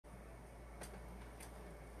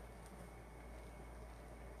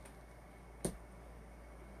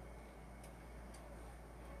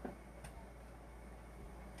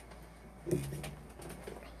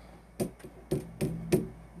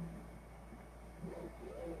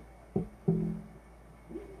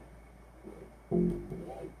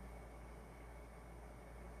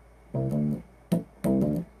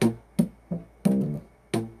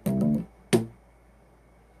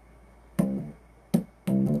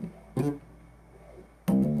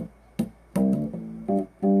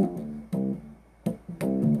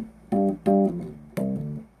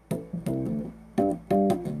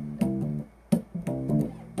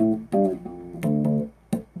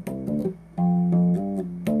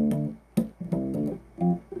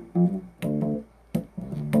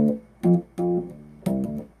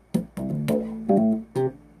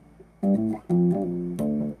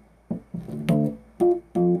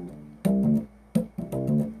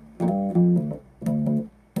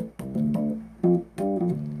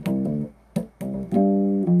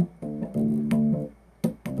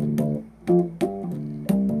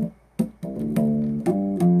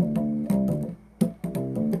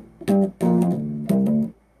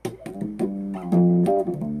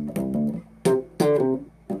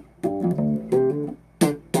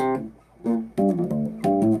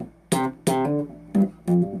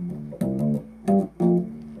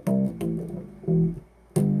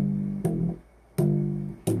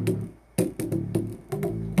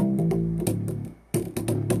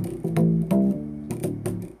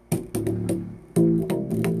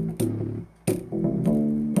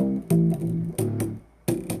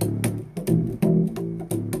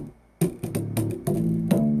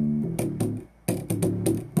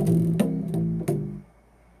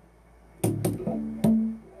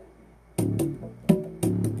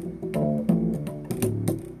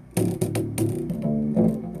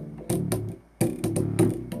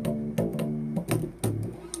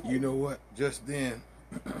You know what? Just then,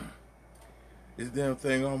 this damn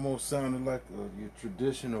thing almost sounded like your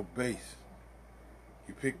traditional bass.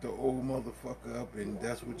 You pick the old motherfucker up and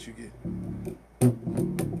that's what you get.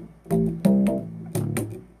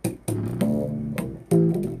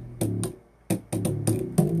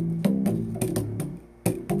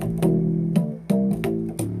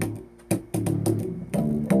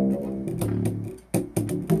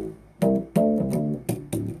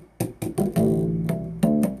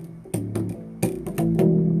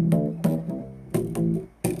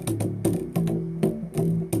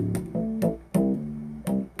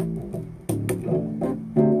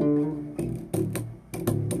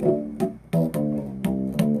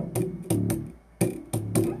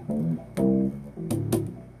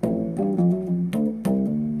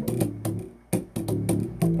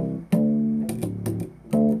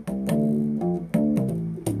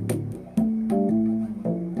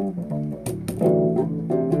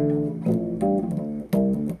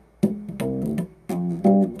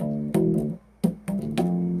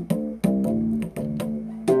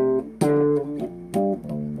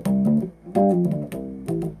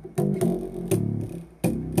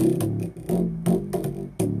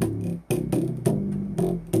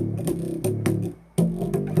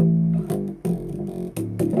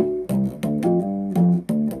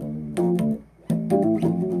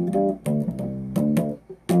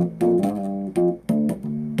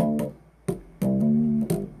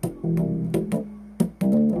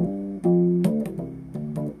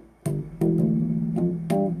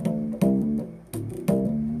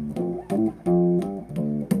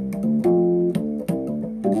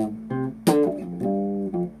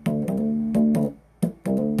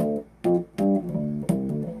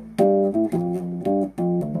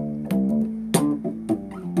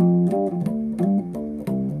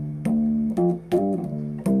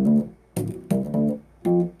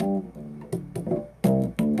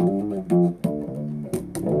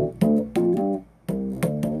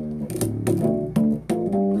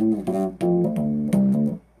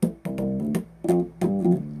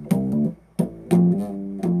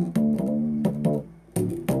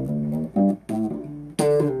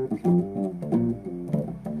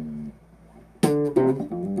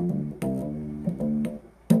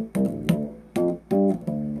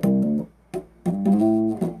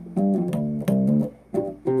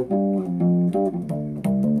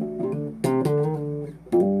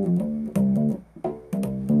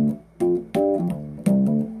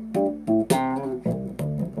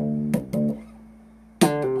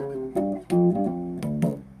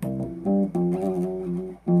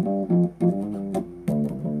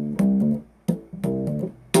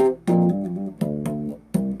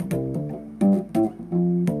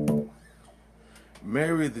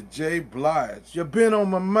 Mary the J. Blige. You been on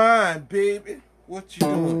my mind, baby. What you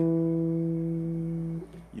doing?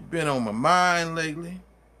 You been on my mind lately?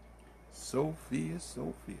 Sophia,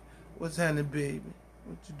 Sophia. What's happening, baby?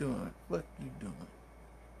 What you doing? What you doing?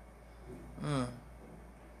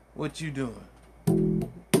 What you doing?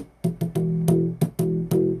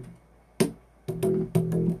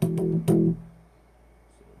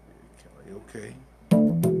 Okay.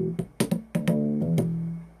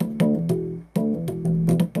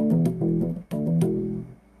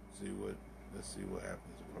 Let's see what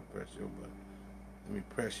happens if I press your button. Let me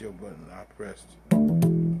press your button. I pressed.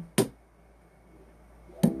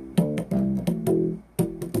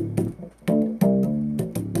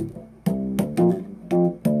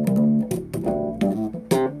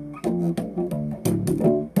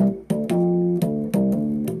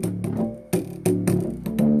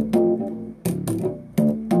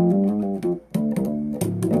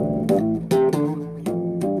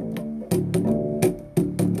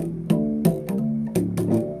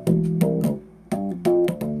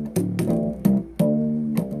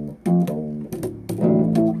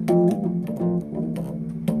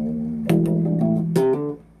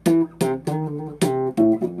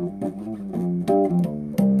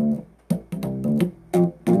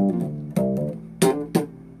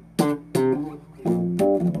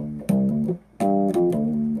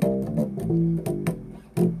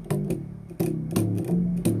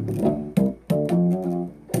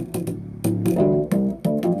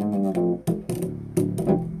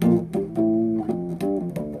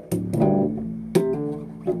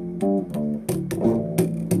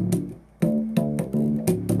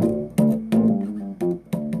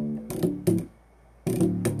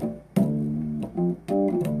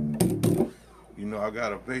 I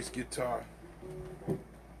got a bass guitar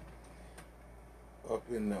up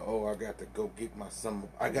in the I got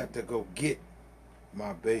to go get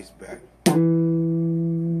my bass back.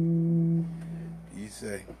 You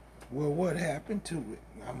say, well, what happened to it?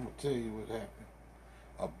 I'm gonna tell you what happened.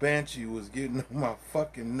 A banshee was getting on my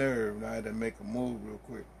fucking nerve, and I had to make a move real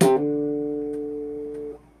quick.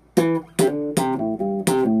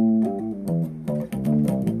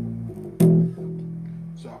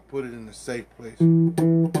 Put it in a safe place.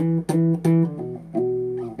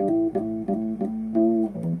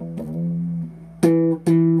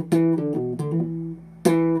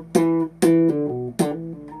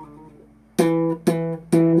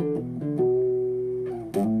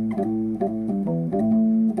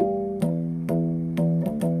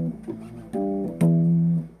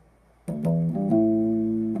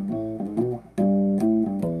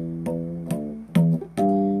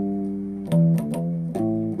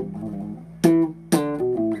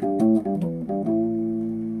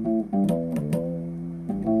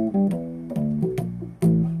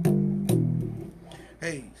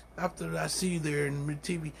 After I see you there in the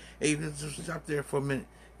TV, hey, let's just stop there for a minute.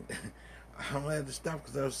 I'm gonna have to stop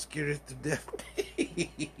because I was scared to death.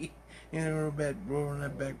 Roll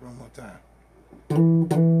that back one more time.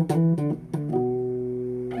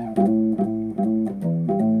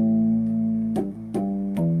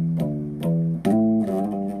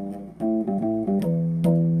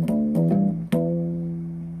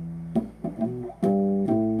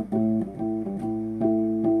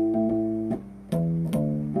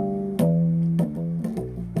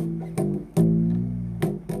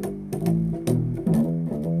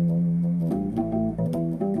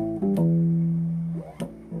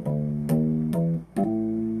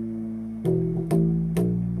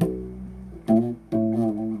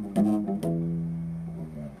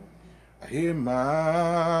 I hear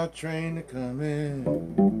my train a coming.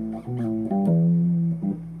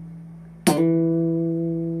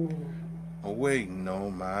 I'm waiting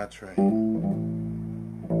on my train.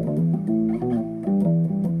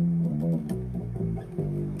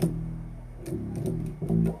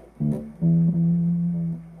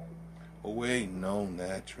 Waiting on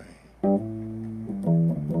that train.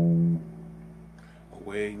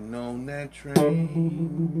 Waiting on that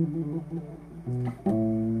train.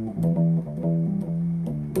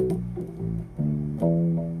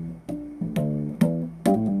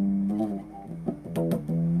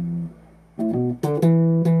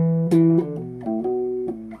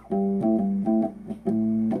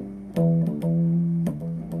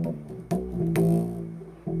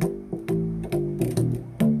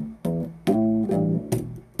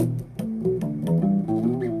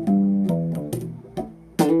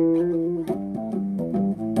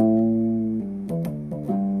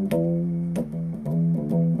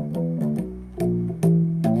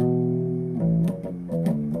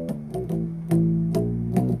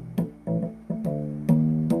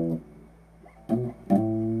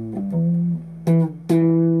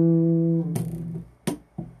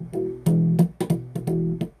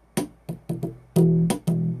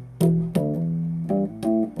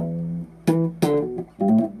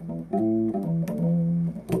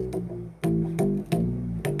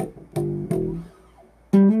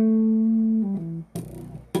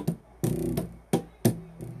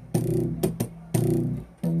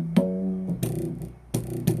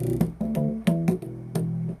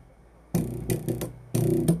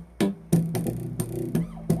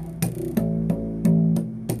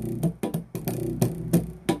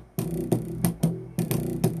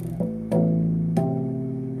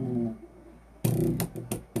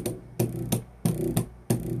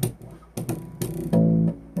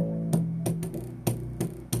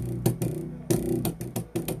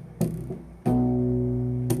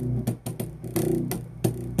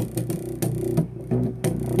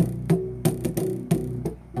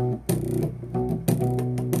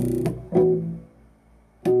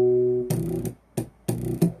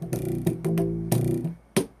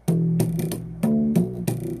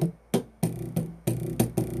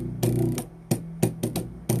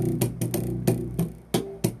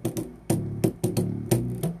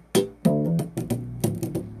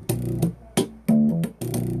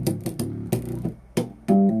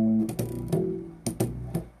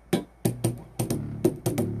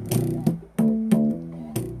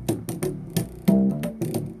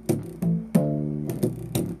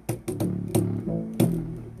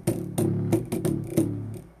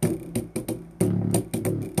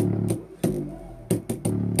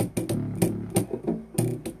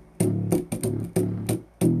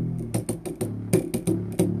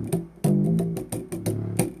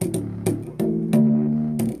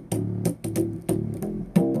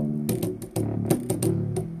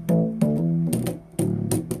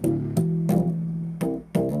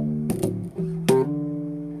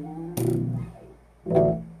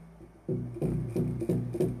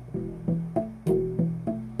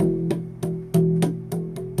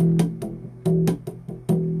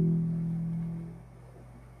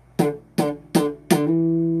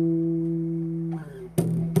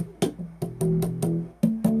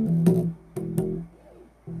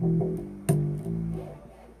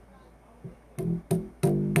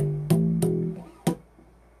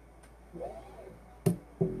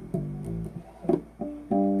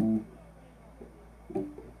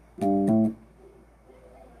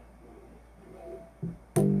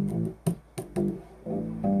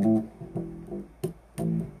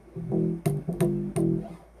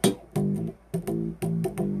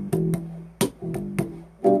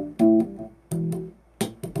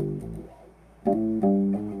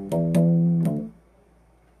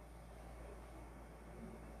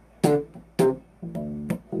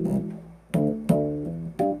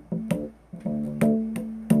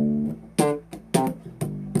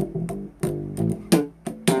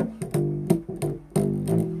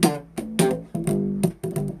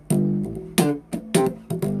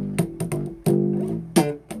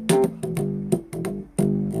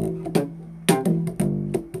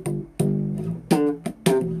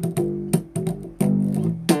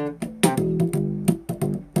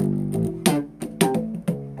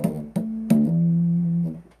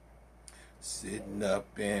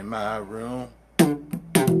 my room.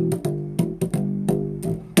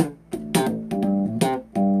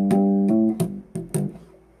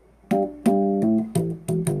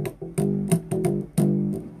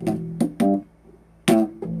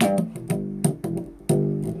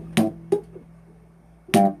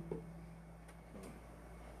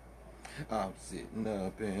 I'm sitting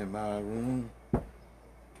up in my room,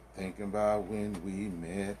 thinking about when we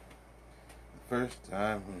met. The first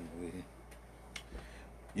time when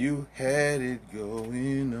you had it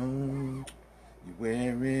going on. You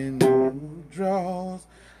wearing new drawers,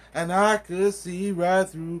 and I could see right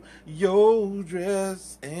through your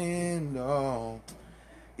dress and all.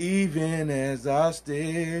 Even as I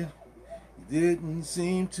stared, you didn't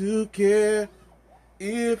seem to care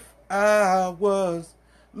if I was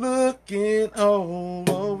looking all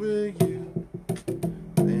over you.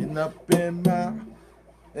 And up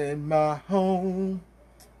in my home,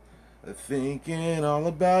 thinking all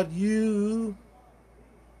about you.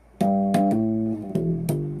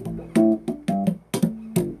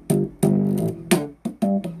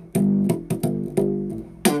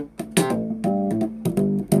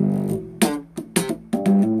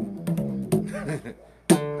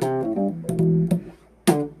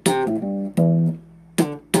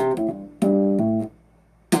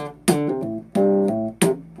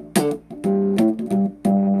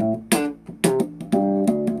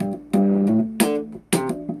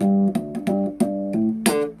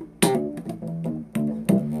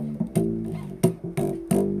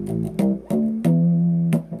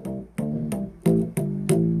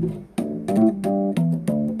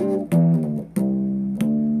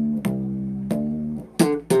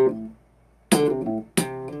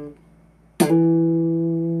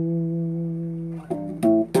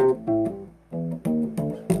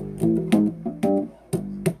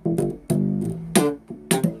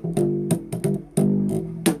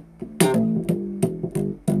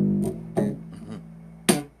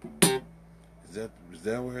 Is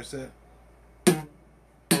that where it's at?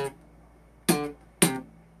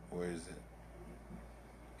 Or is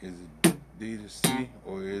it D to C,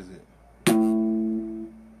 or is it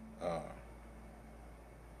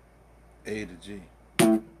A to G?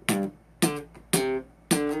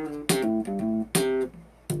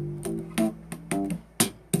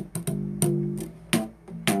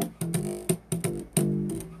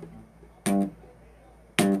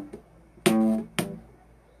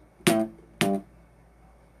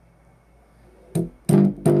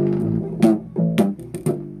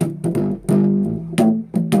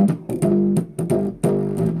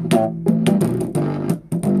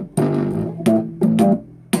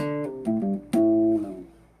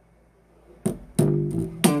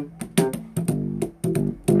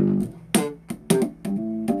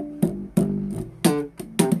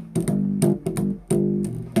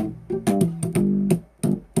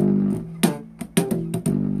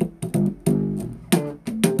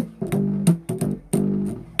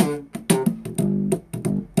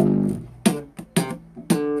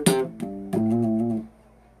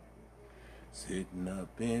 Sitting up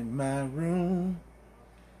in my room,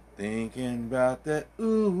 thinking about that,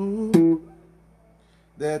 ooh,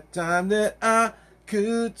 that time that I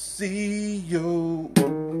could see you.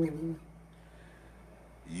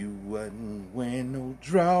 You wasn't wearing no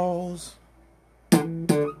drawers.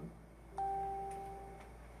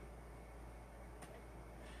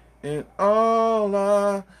 And all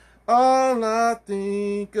I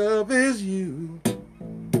think of is you.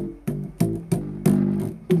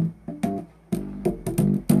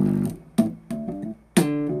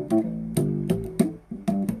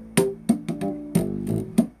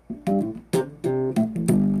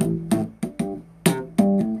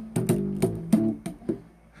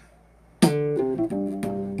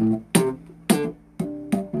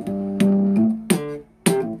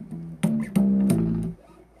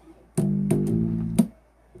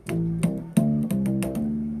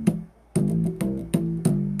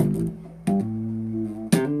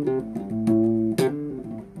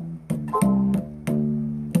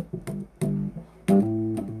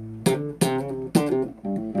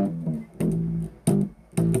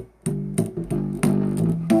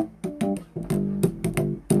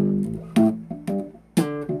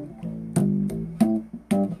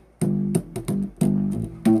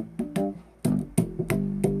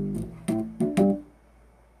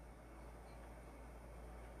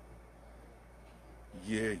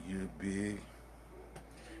 Yeah, you big.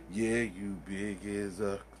 Yeah, you big as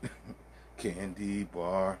a candy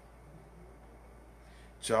bar.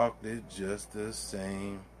 Chocolate just the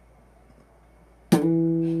same.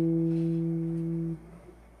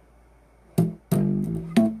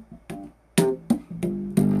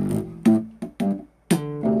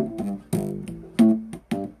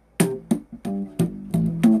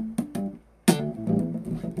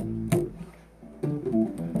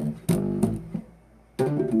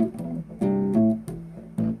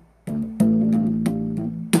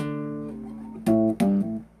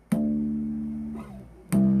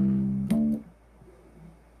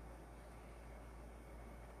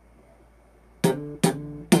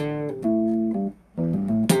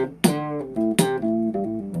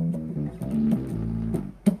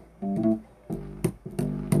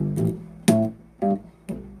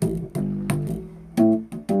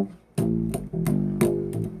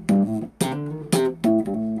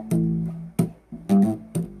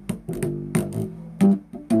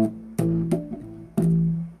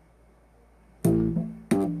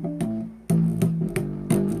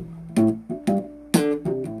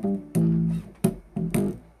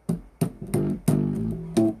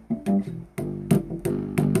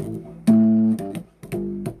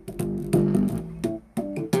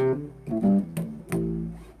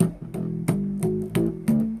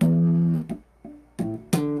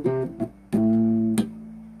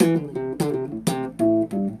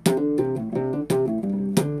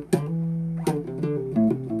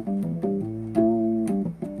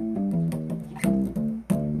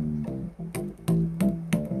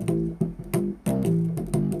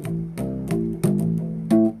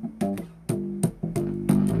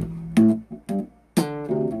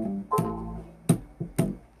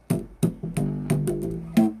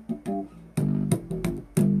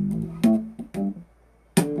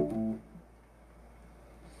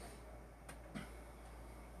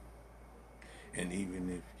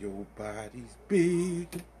 nobody's big.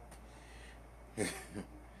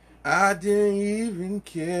 I didn't even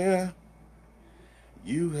care.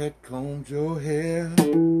 You had combed your hair.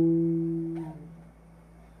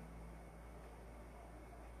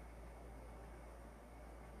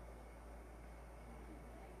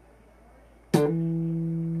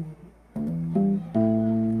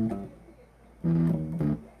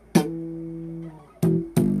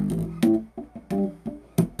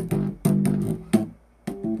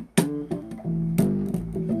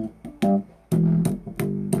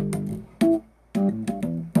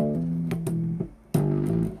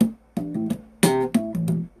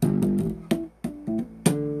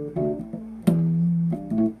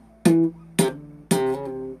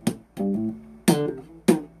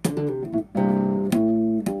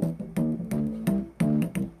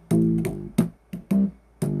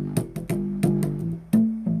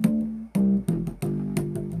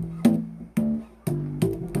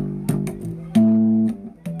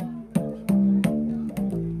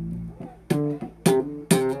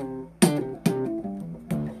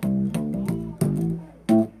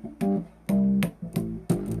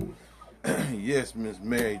 Yes, Miss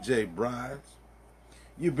Mary J. Blige.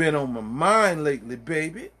 You been on my mind lately,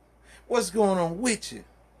 baby. What's going on with you?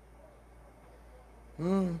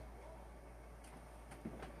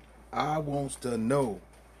 I wants to know,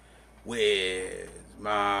 where's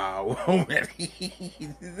my woman?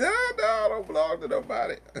 No, I don't belong to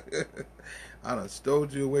nobody. I done stole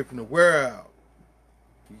you away from the world.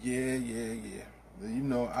 Yeah. You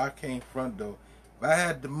know, I can't front though. If I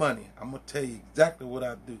had the money, I'm going to tell you exactly what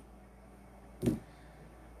I do.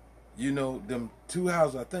 You know, them 2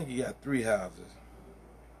 houses, I think you got 3 houses.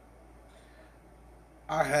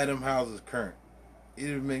 I had them houses current. It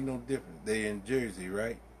didn't make no difference. They in Jersey,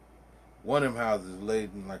 right? One of them houses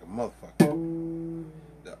laid in like a motherfucker.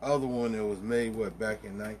 The other one, it was made, what, back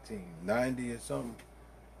in 1990 or something?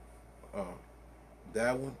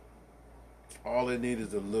 That one, all it needs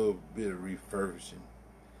is a little bit of refurbishing.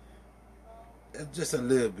 Just a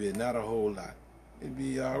little bit, not a whole lot. It'd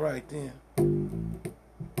be all right then.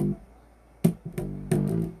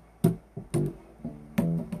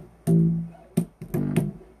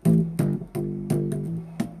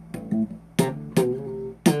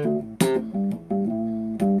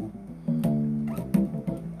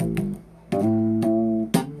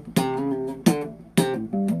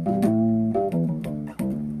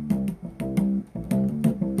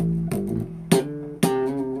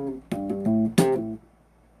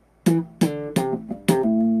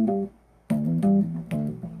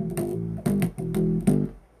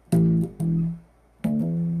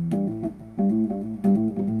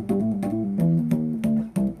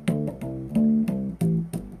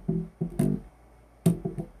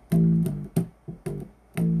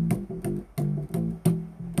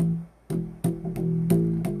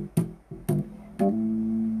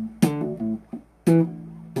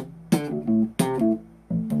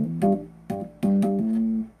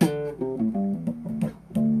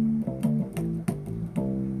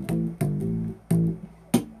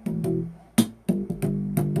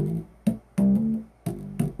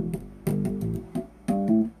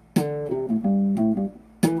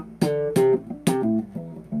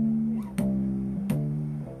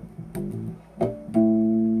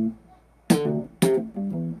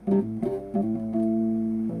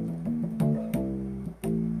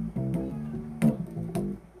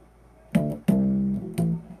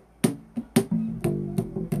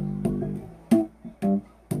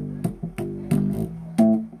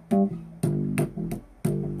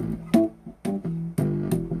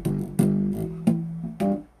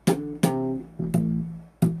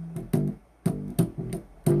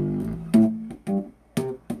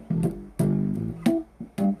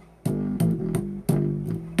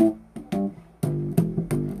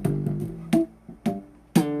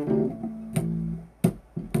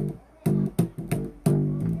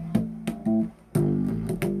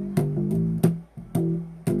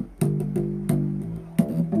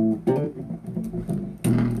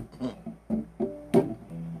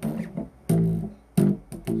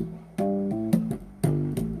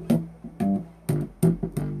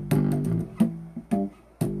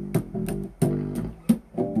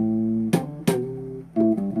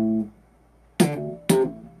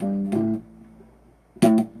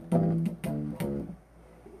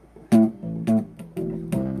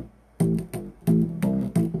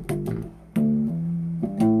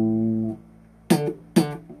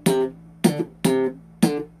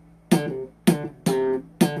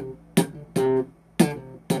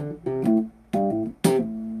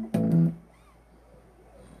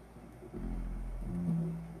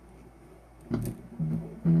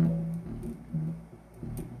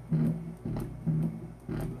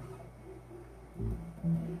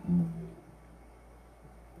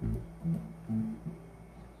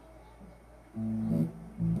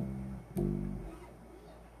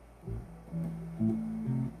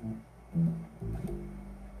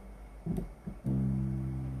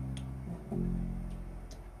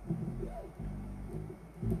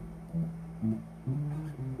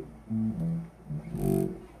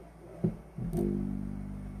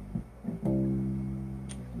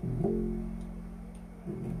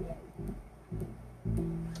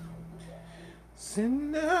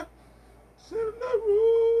 Send the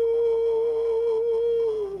room.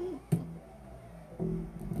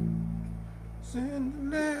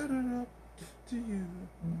 Send the letter up to you.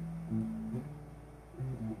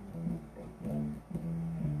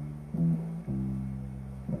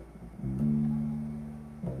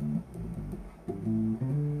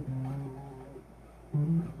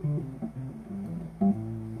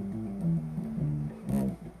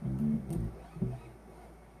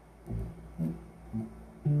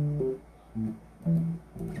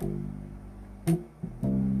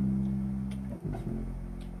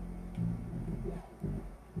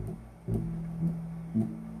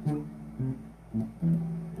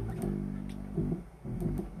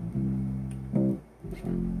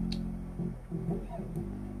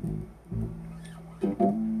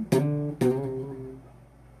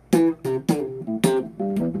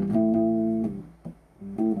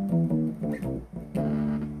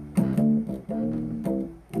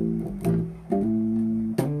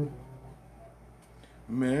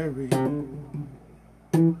 Mary.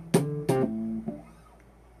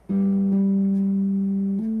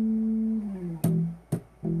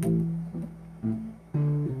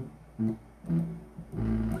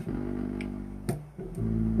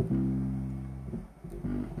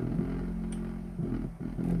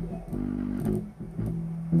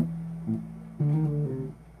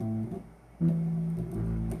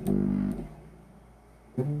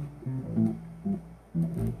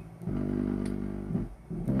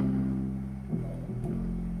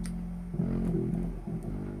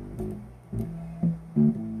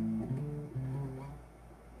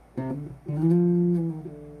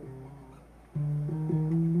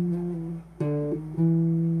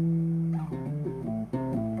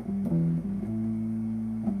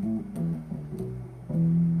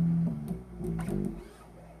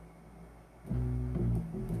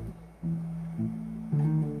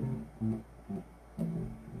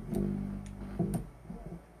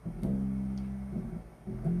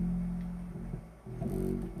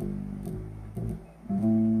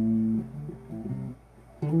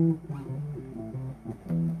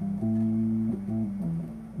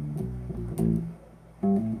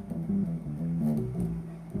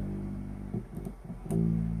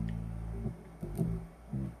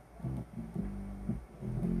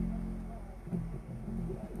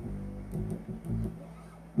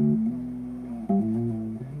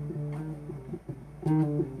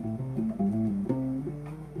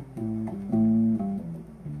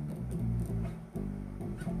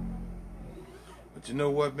 But you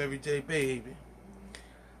know what, Mary J, baby?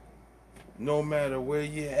 No matter where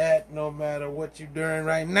you at, no matter what you doing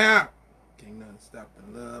right now, can't nothing stop the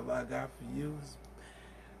love I got for you.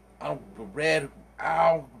 I don't give a red.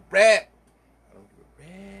 I don't give a red. I don't give a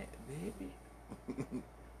red, baby.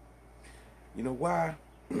 You know why?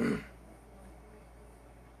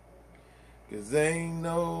 'Cause ain't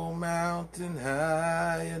no mountain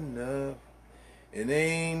high enough, and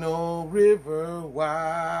ain't no river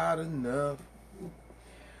wide enough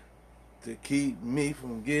to keep me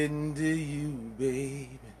from getting to you,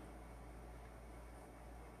 baby.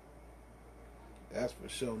 That's for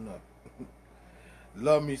sure enough.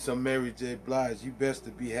 Love me some Mary J. Blige. You best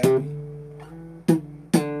to be happy.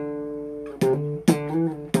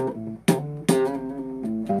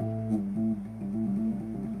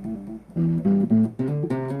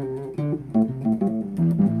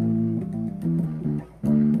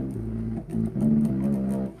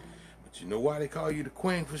 But you know why they call you the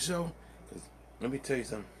queen for sure? Because let me tell you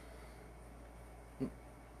something.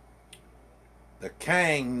 The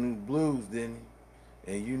King knew blues, didn't he?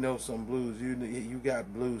 And you know some blues. You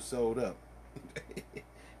got blues sold up.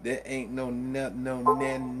 There ain't nothing.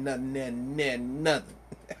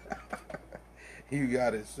 You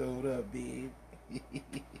got it sold up, babe.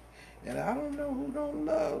 And I don't know who don't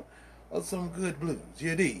love some good blues.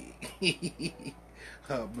 You dig?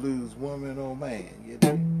 A blues woman or man. You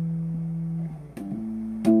dig?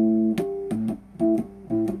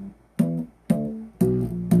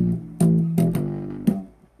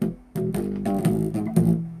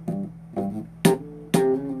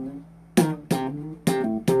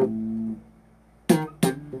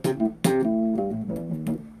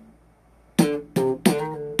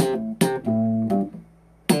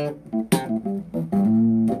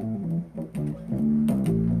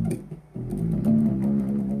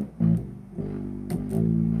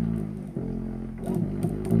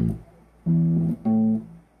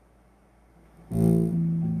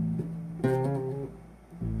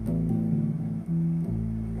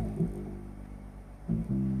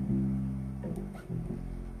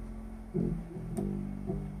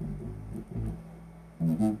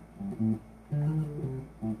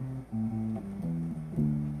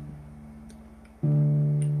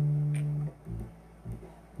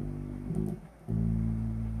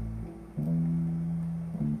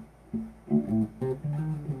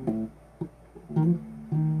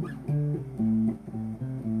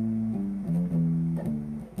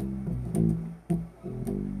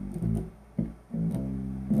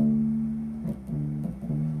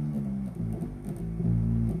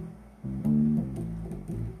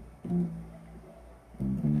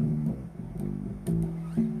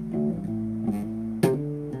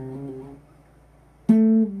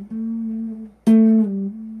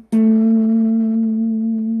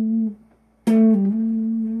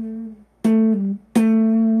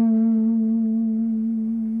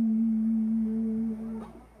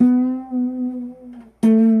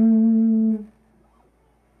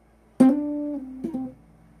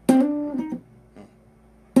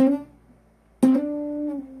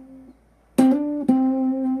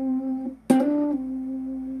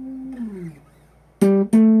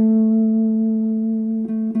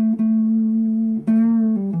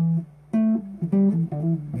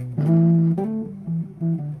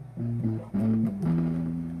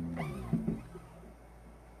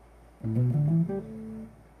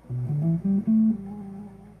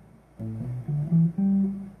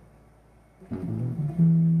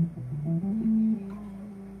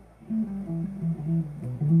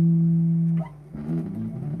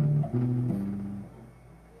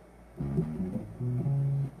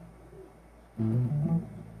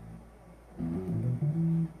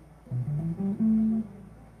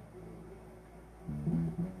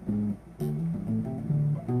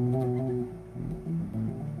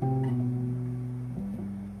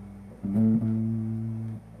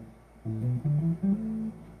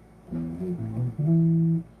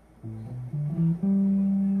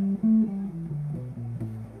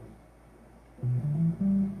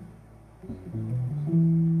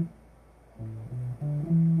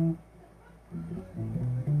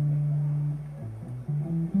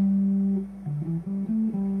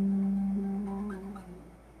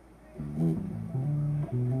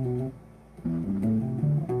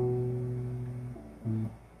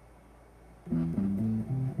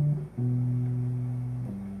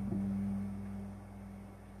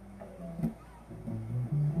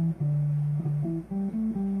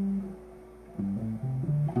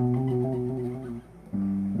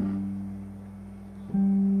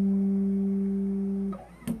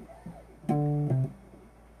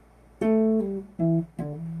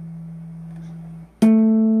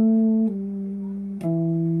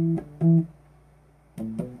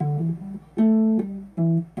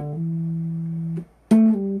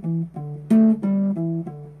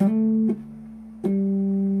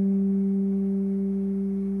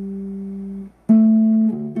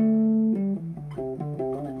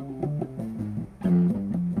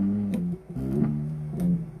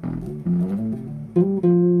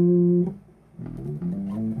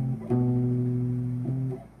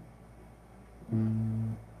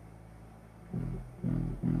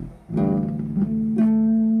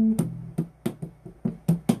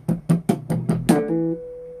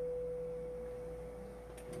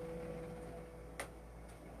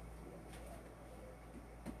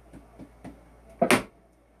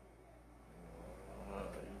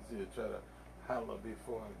 try to holler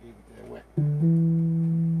before I give it that way.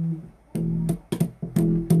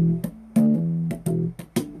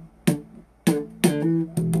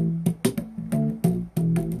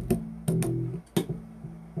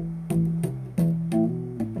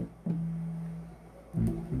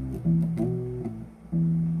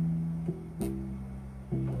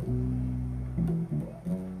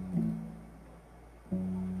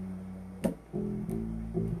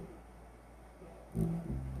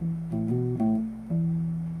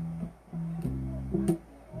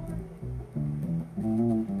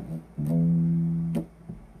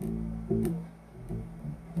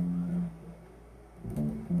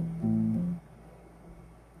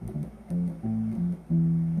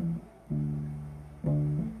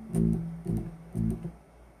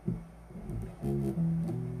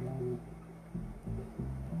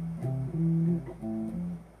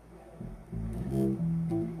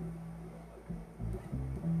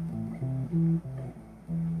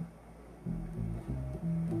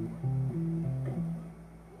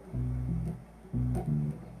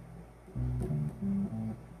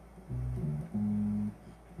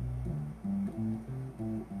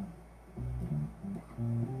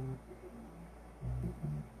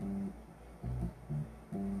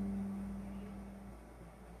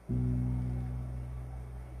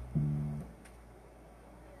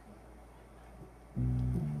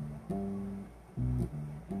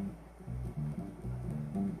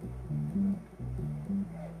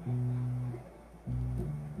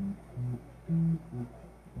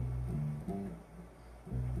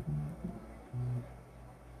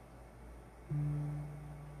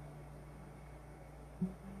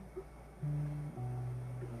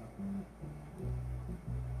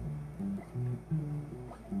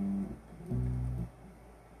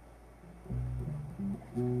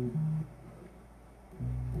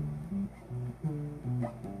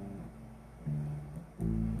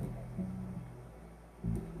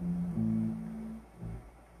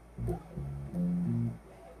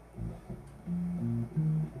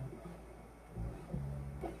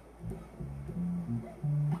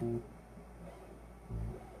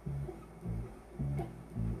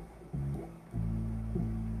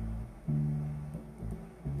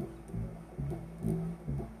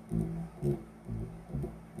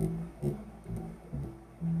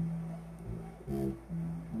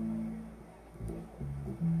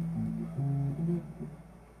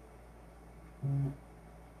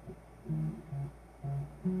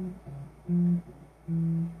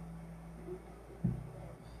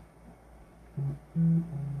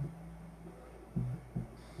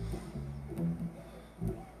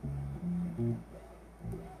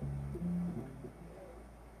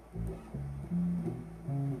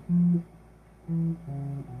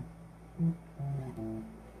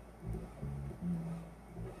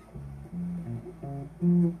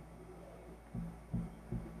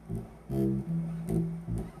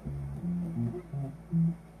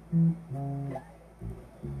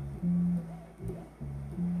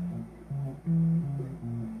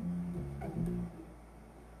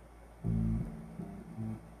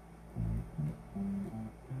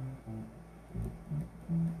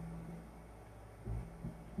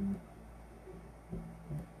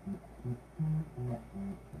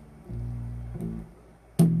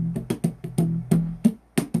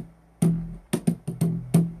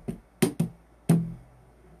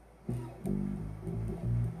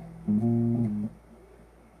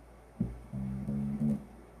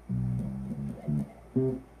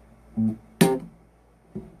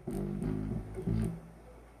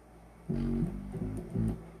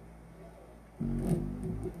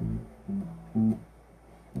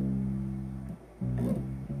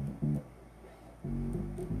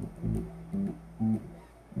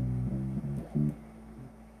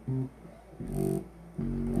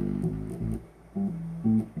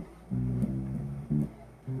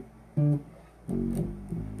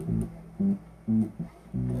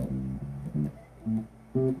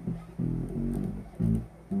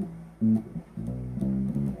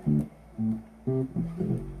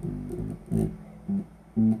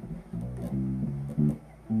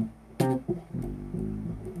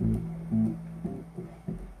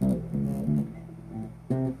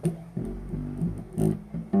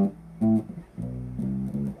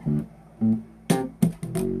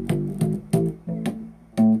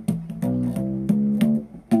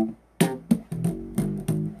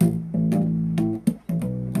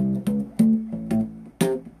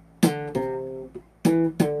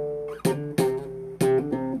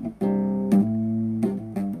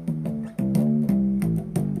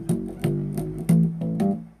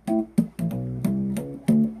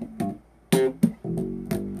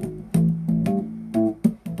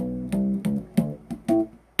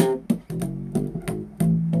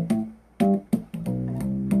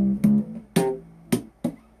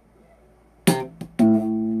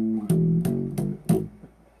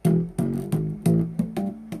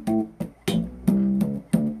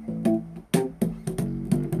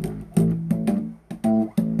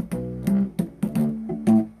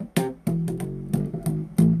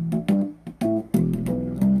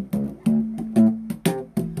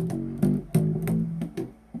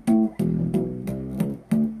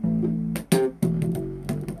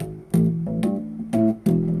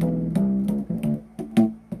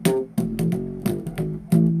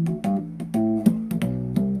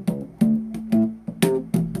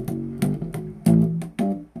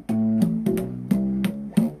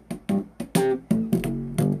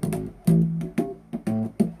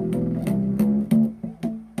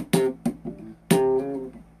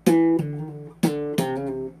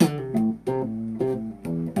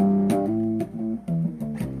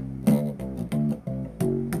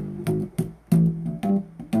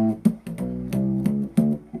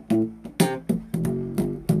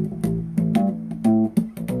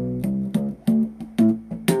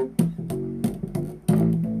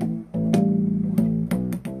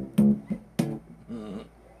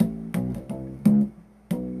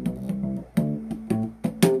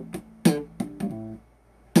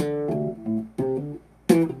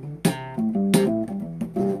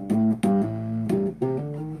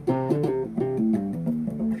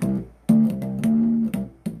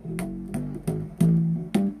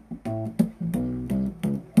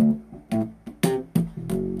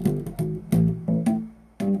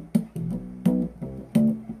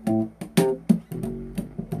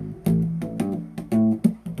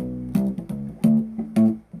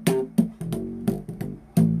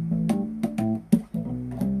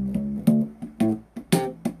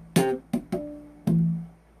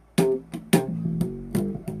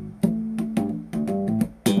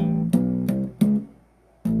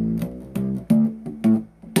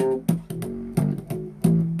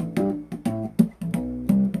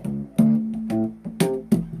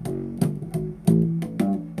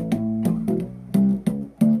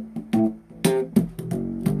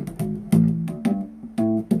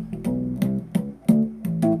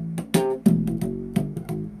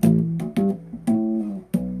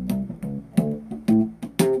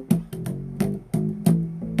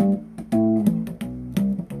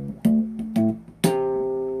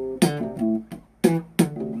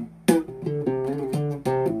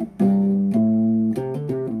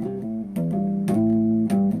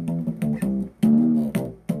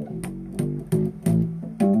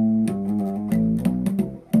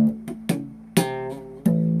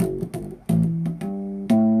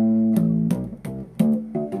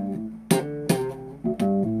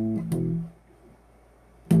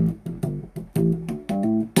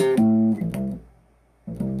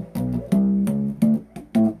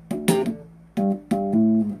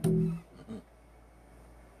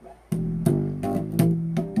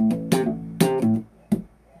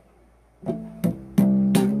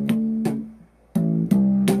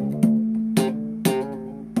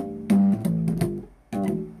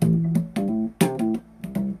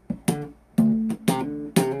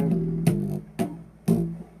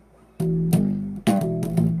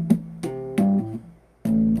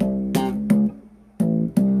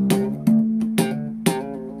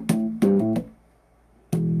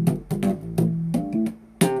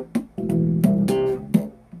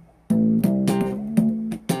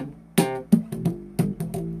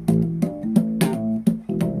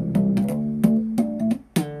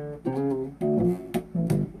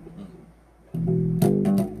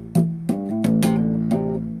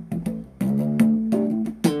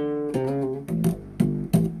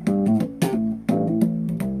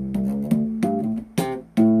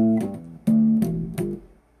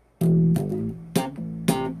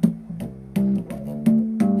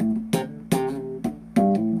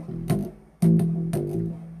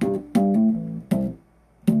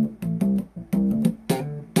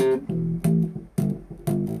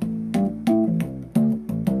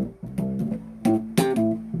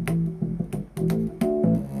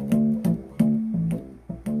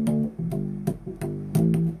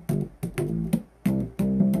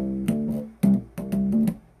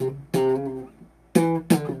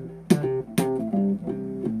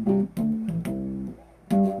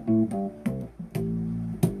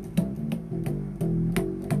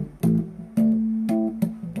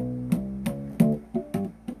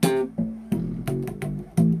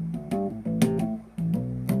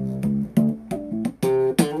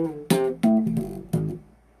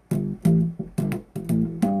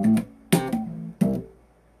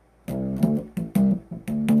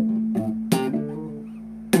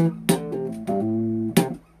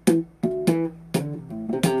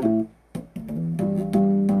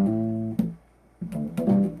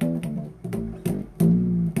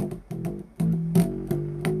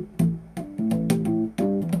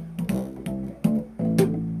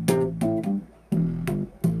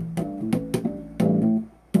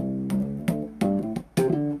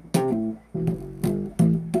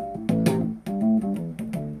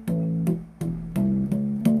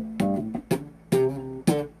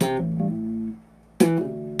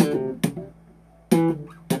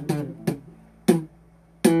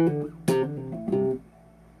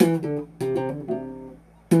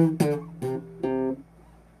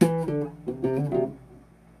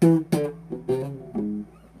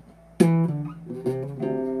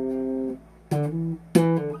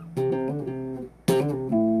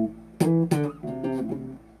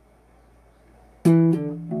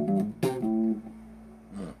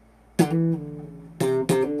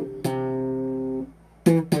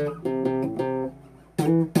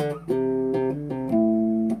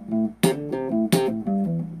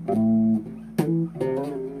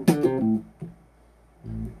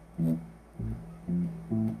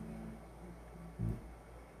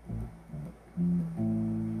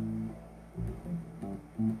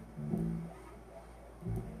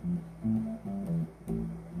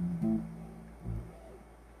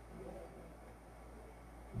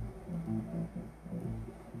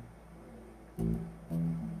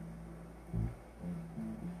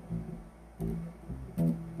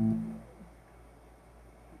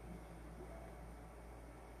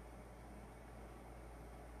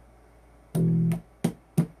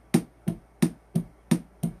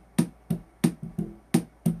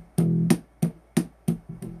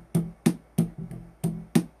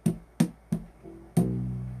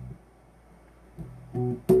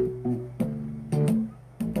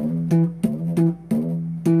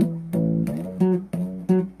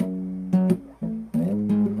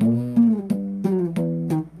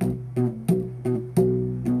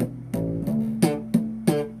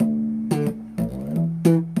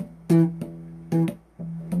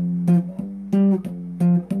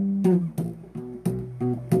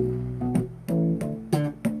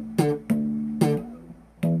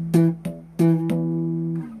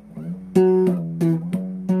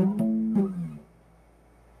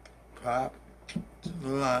 Pop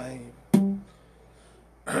line.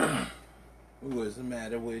 What's the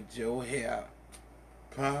matter with your hair?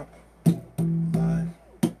 Pop line.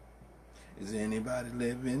 Is anybody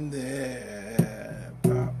living there?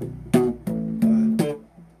 Pop line.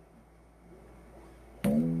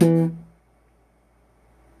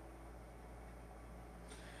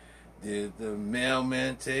 Did the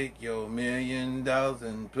mailman take your $1 million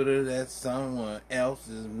and put it at someone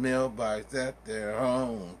else's mailbox at their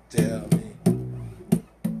home? Tell me,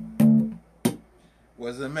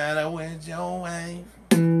 what's the matter with your wife?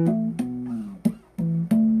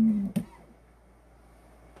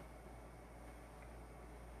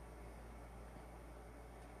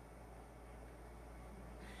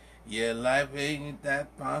 Yeah, life ain't that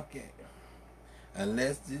funky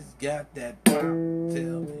unless it's got that pop.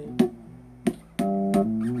 Tell me.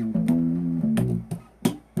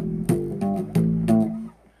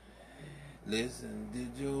 Listen,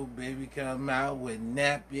 did your baby come out with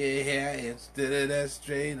nappy hair instead of that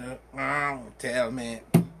straighter? Tell me.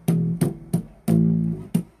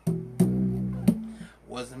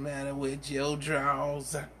 What's the matter with your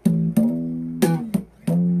drawers?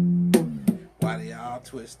 Why they all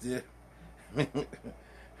twisted?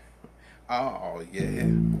 Oh, yeah.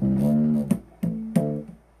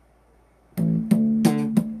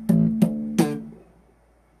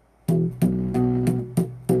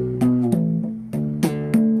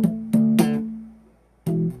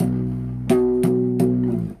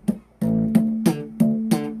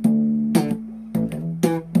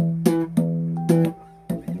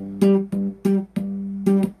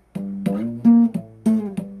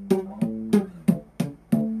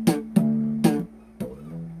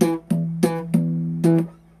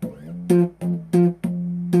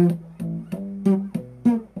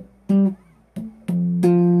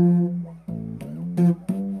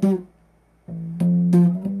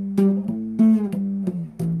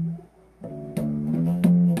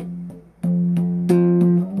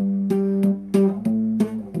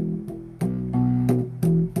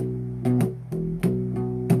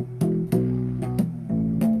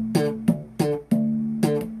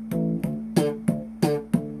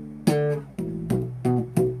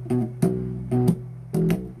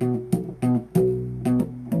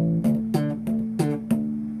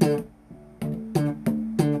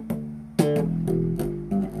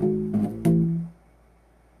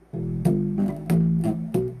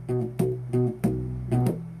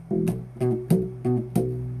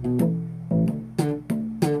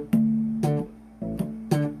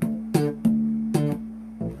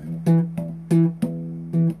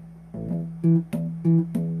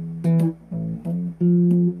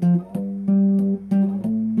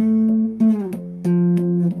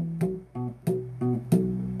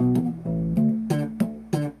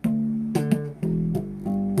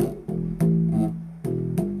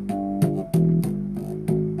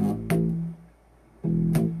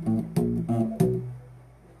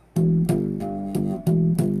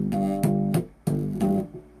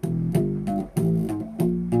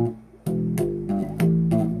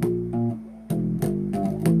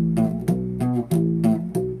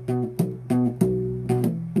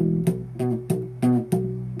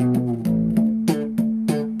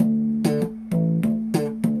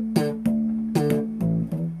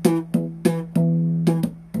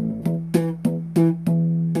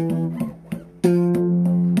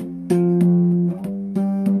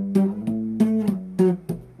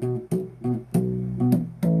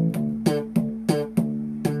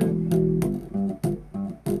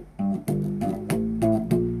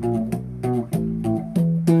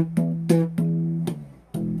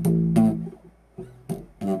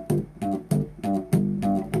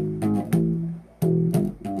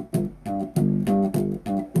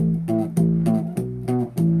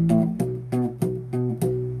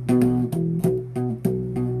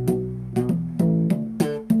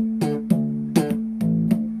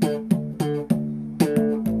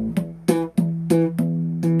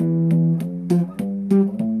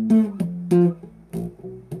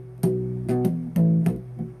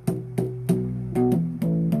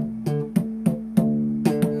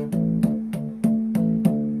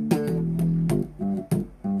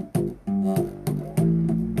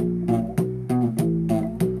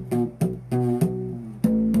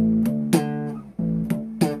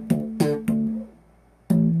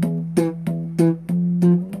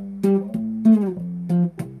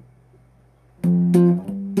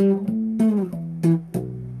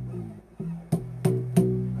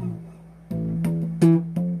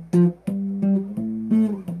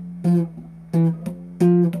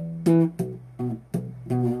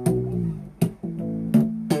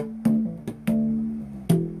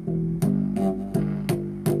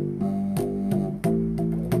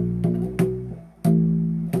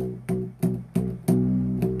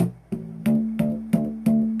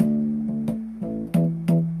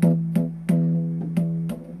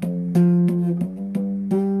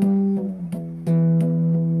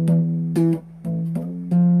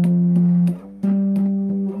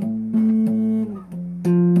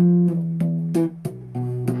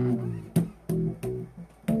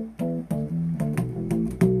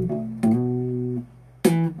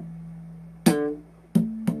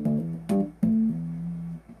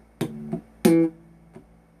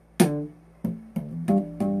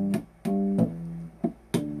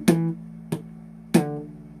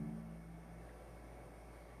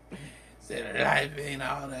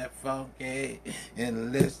 funky,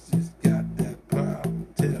 and let's just got that power.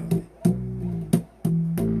 Tell me.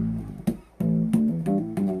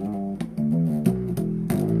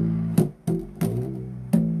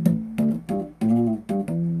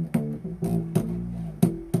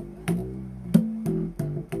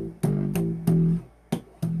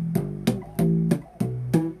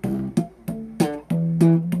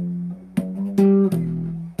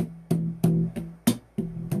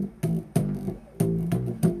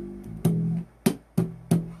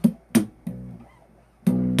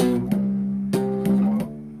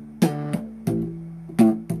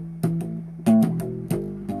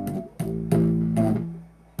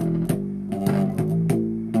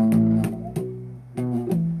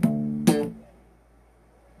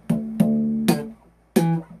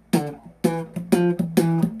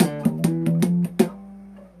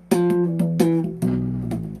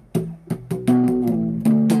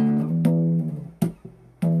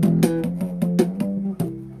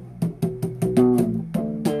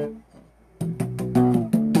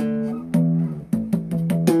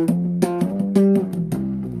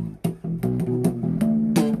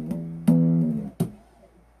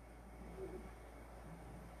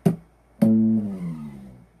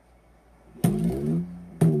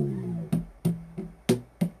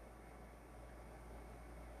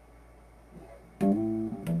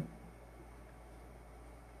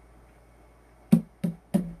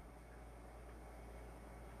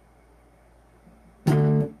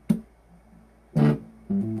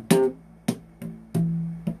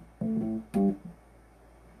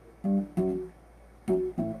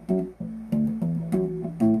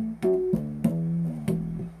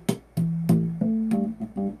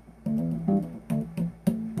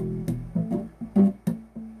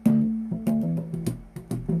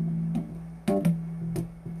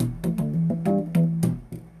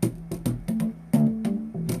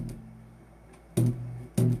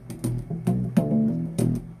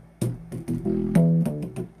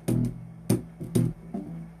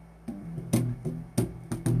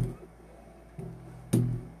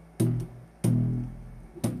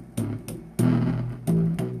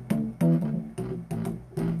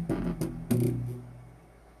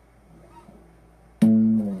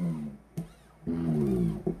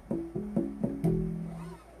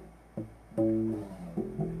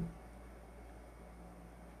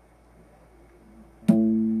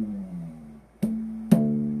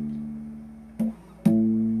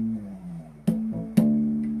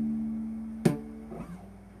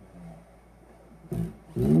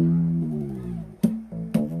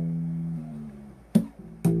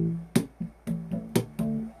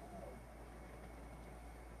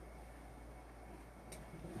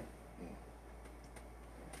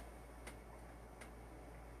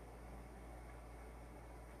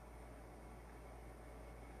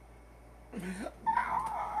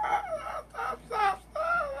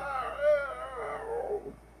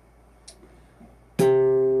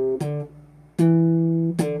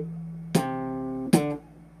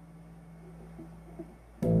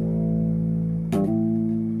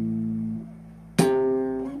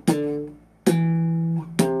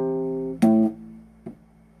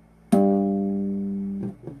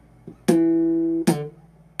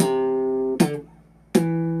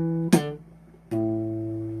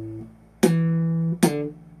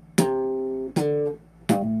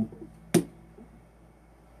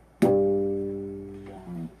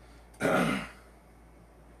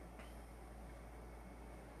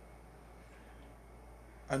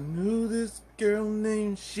 I knew this girl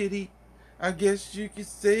named Shitty. I guess you could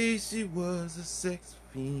say she was a sex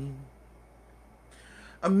fiend.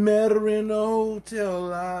 I met her in a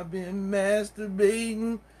hotel. I've been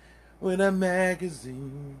masturbating with a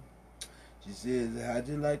magazine. She says, how'd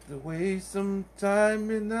you like to waste some time?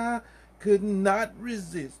 And I could not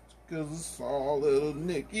resist, 'cause I saw a little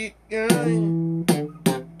Nicky guy.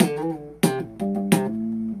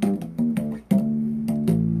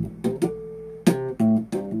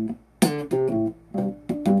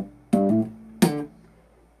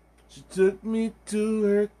 Took me to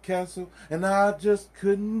her castle, and I just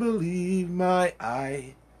couldn't believe my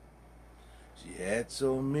eye. She had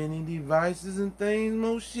so many devices and things,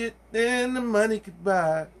 more shit than the money could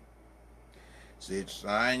buy. Said,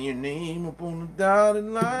 sign your name upon the dotted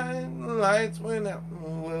line. The lights went out,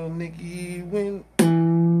 well, Nicky went.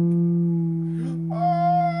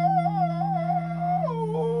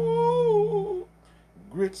 Oh,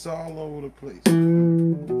 grits all over the place.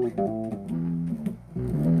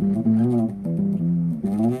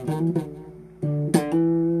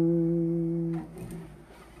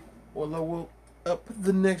 Well, I woke up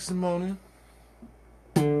the next morning.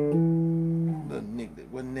 The nigga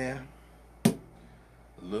that wasn't in there.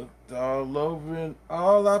 Looked all over and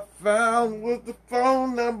all I found was the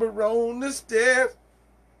phone number on the stairs.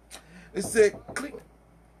 It said click.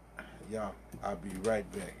 Y'all, I'll be right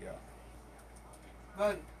back, y'all.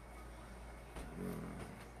 Buggy.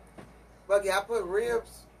 Buggy, I put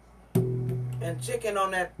ribs and chicken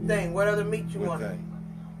on that thing. What other meat you What want? thing?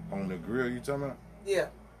 On the grill you talking about? Yeah.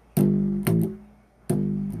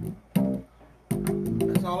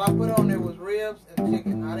 That's all I put on there was ribs and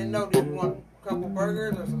chicken. I didn't know, did you want a couple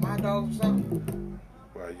burgers or some hot dogs or something?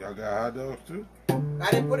 Well, y'all got hot dogs too?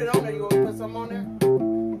 I didn't put it on there. You want to put something on there?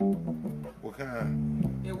 What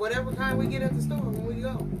kind? Yeah, whatever kind we get at the store when we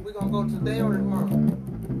go. We're going to go today or tomorrow.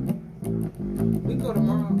 We go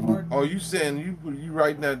tomorrow. Or Oh, you saying you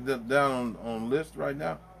writing that down on list right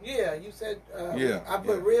now? yeah, you said Yeah, I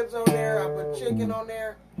put ribs on there, I put chicken on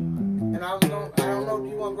there, and I don't know, do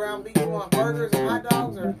you want ground beef, you want burgers and hot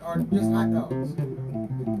dogs or just hot dogs?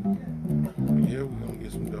 Yeah, we're gonna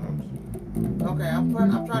get some dogs. Okay, I'm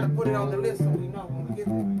trying to put it on the list so we know when we get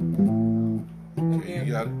there. And Okay, then,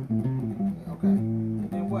 you got it. okay. And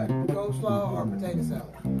then what? Coleslaw or potato salad?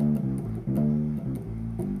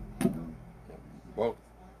 Both.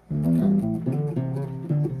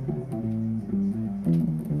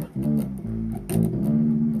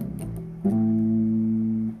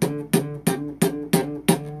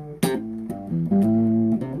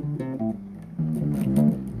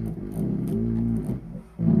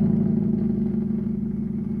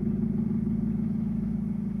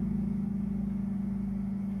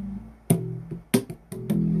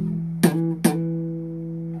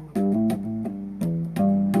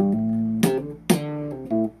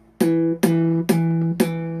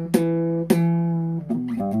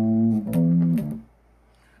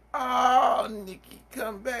 Oh, Nikki,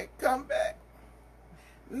 come back, come back.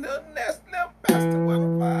 Little nasty little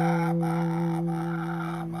bastard.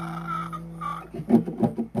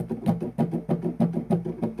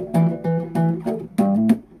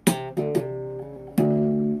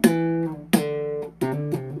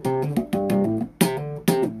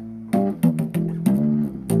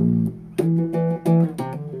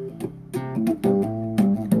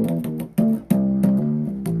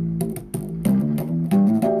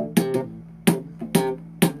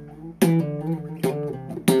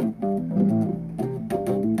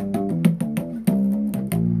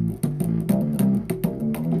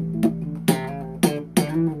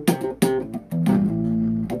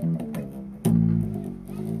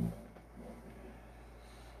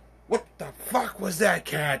 What the fuck was that,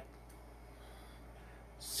 cat?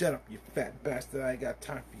 Shut up, you fat bastard. I ain't got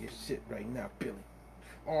time for your shit right now, Billy.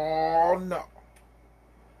 Oh, no.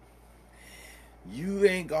 You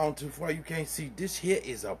ain't gone too far. You can't see. This here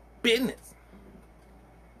is a business.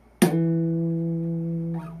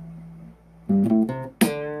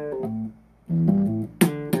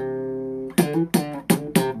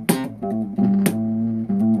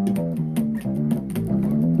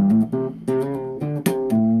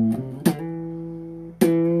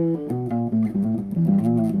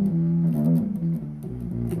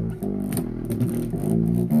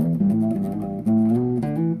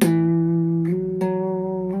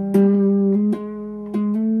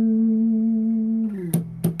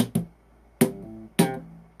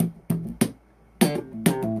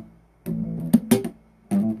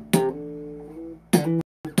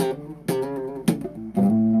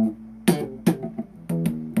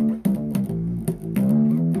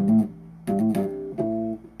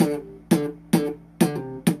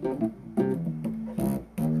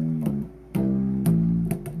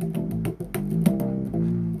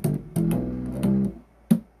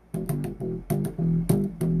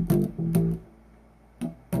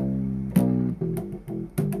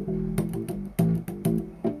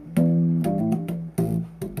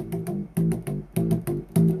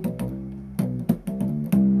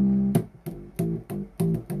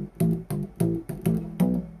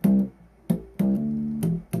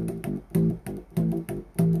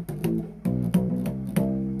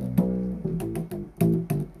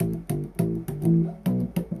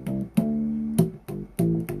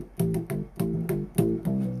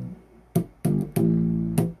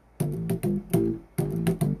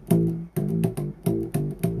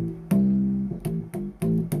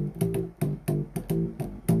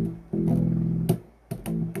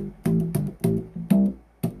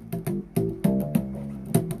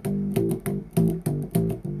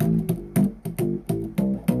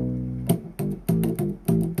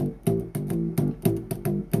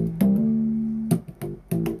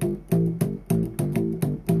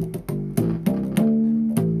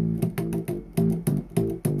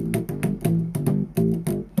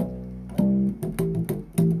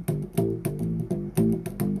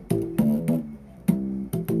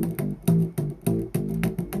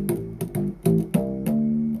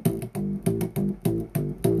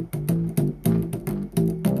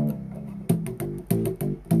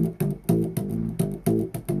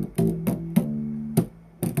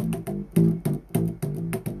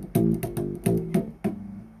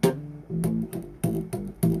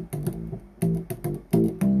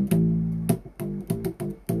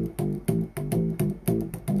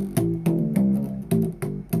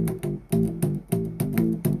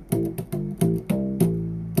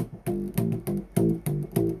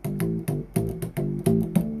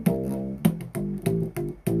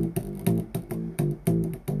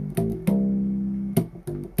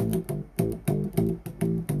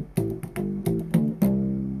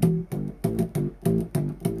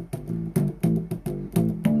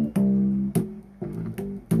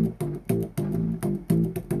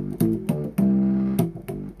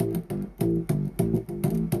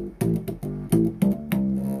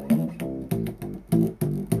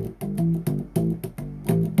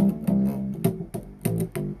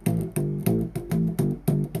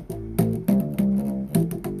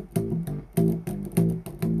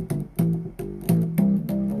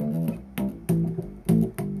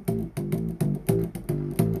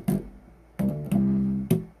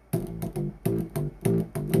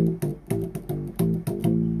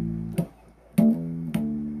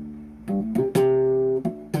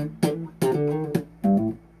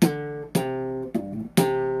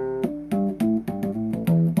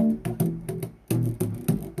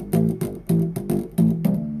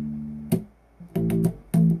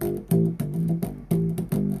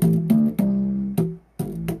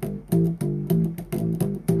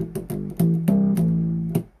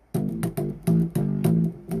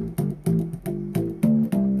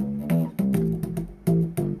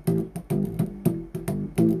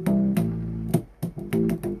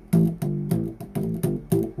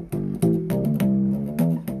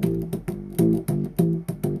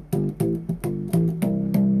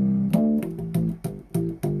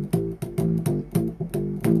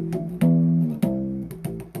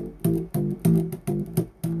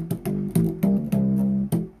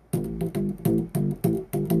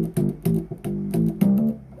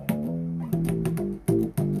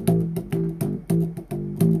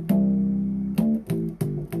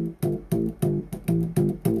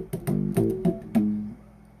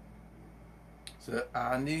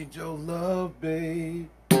 I need your love, babe.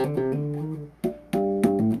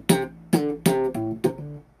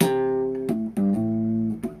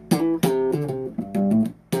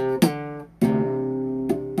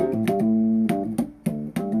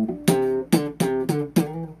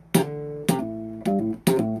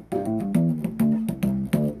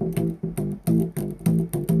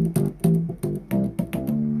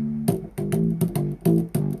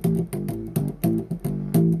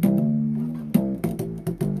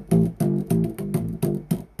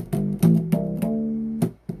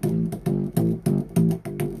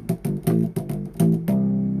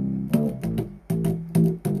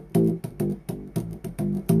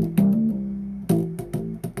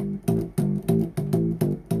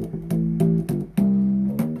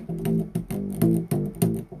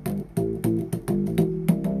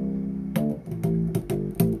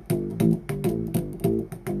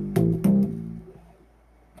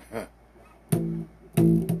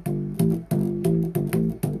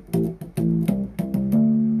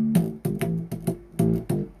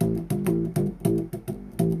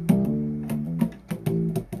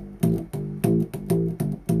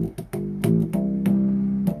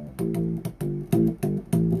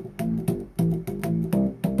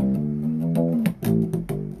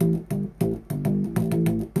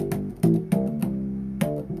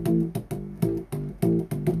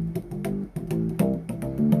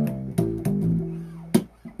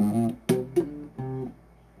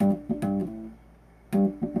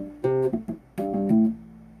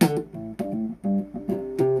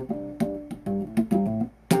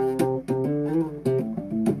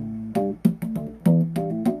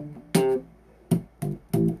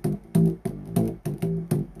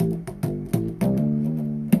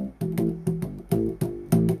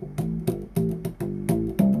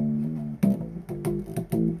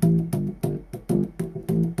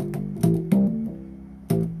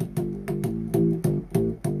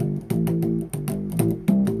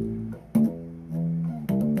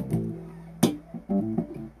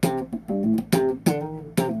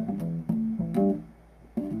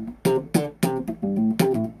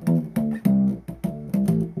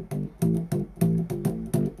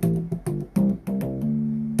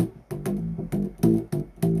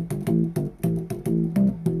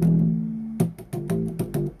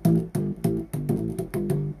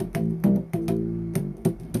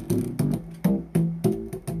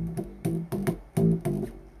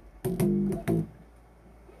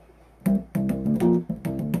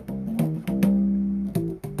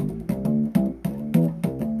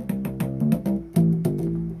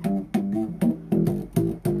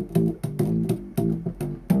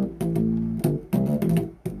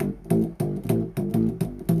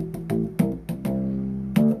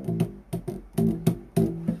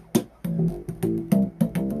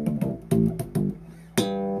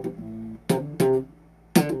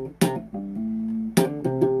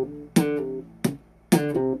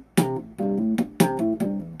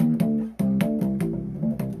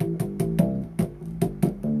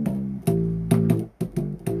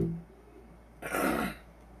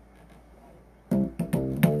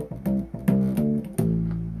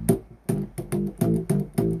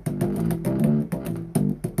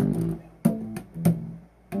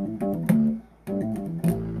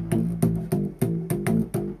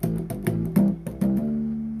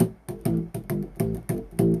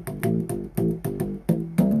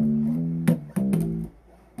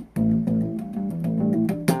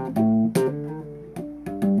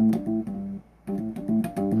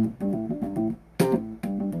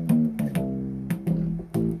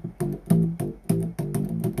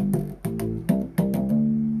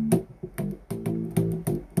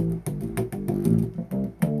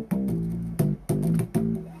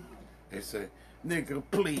 Say, nigga,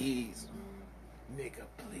 please. Nigga,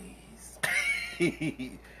 please.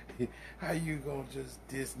 How you gonna just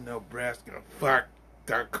diss Nebraska? Fuck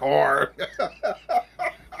the car.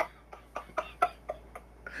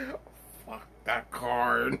 Fuck that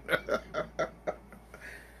car.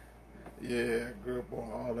 Yeah, I grew up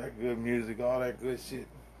on all that good music, all that good shit.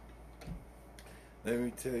 Let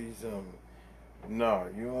me tell you something. No,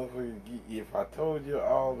 you know, if I told you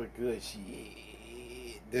all the good shit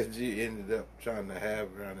that you ended up trying to have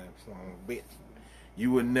around that song, bitch,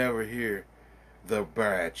 you would never hear the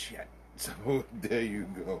bad shit. So there you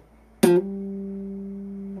go.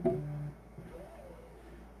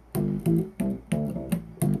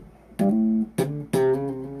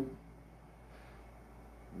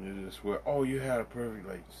 You just swear, oh, you had a perfect,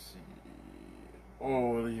 like, shit.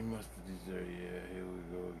 Oh, you must have deserved, yeah, here we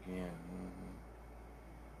go again.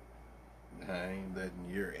 I ain't letting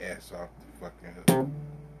your ass off the fucking hook.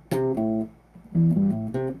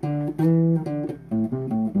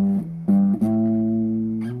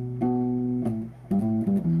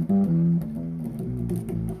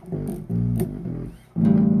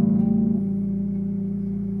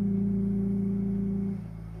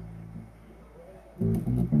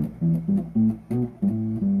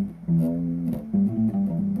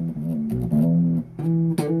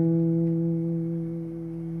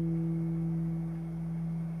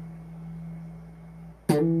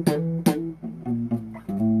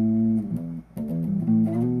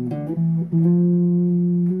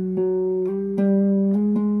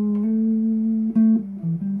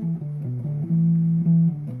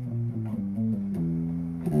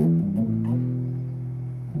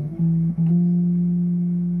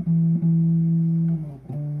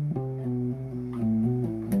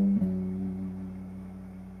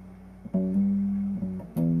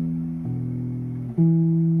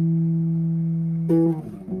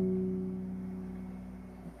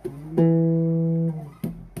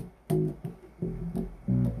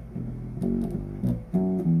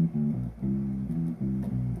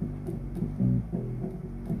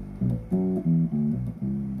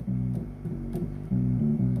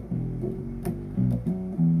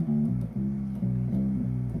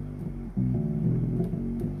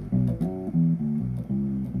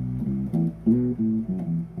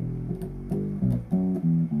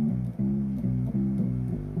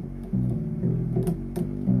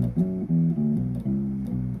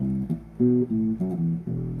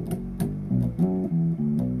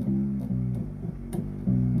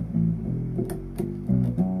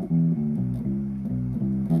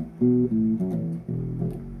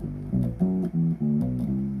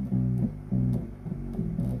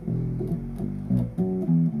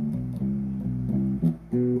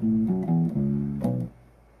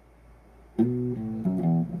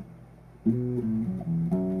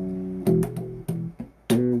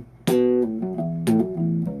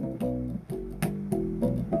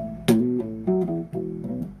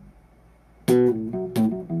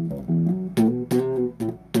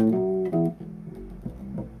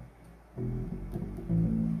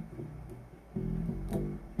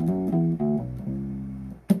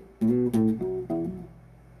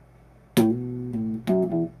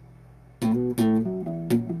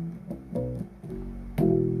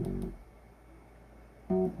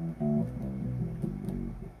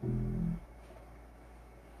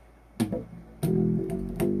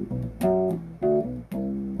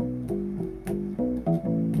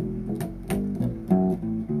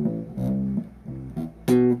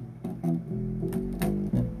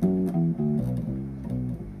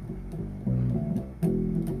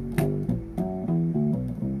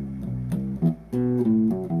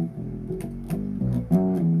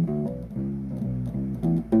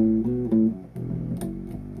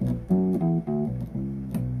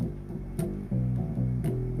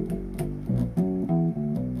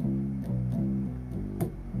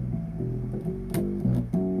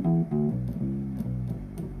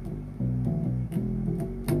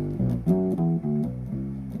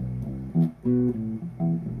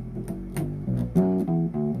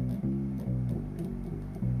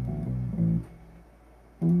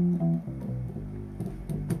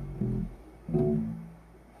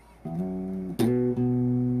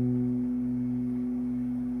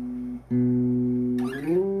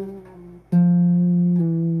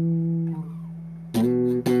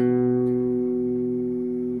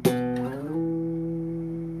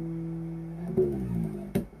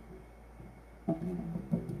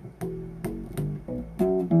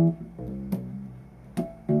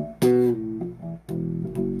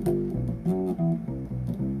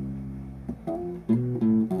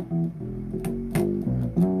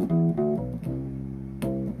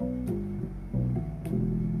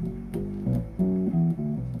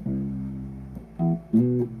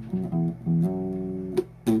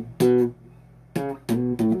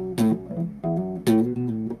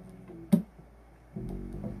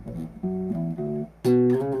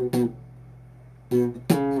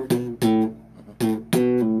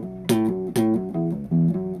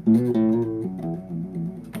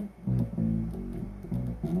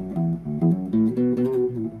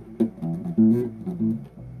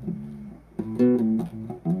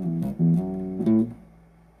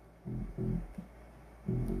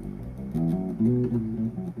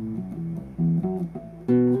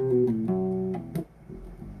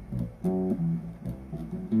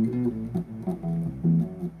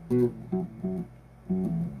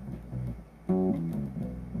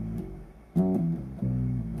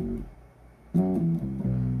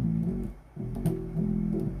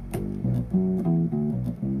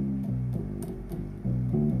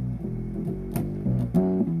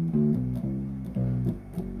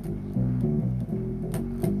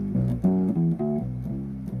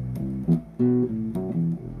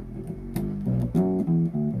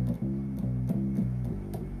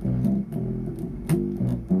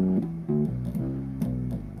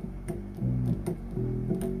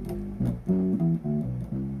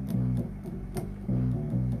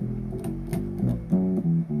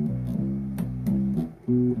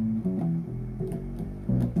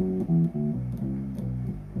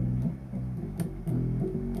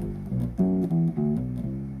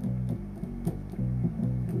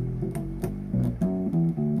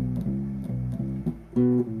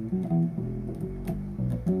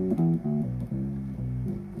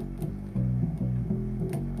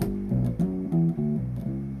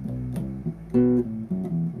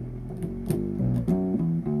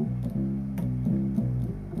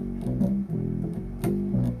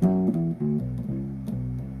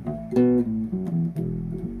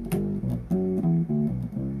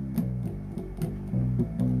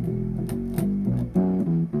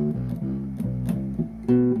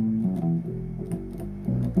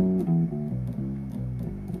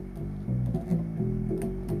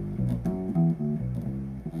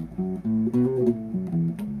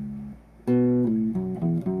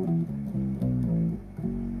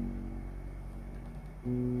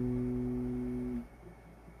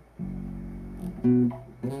 Well,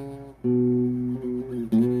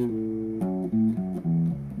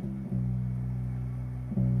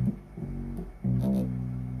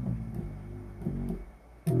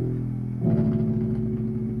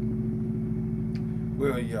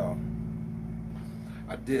 y'all,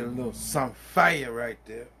 I did a little some fire right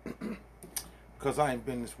there. Because I ain't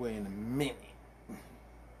been this way in a minute.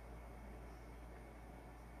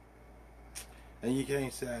 And you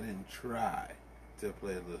can't say I didn't try to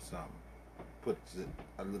play a little something. Put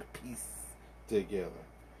a little piece together.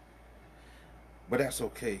 But that's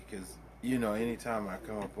okay, because, you know, anytime I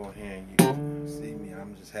come up on here and you see me,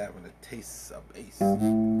 I'm just having a taste of bass.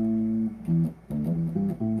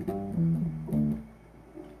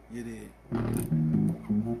 You did.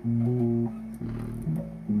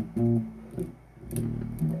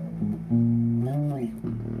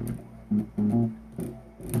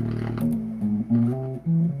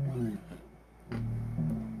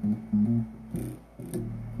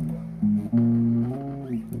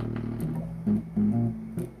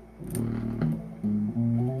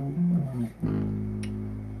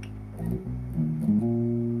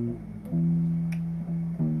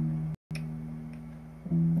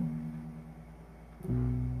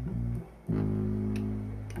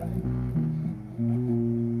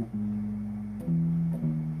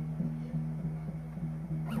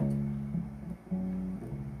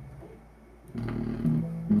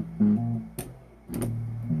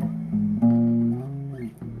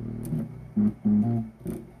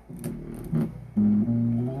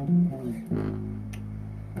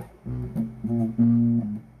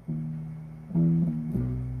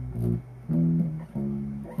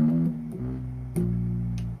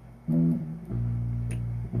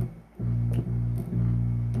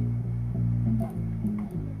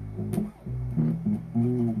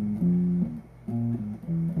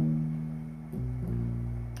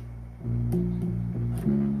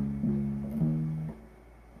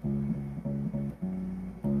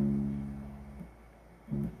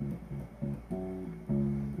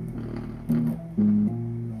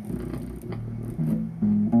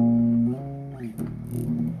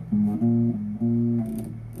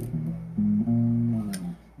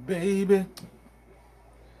 Baby,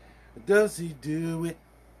 does he do it?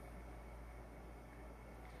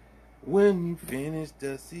 When you finish,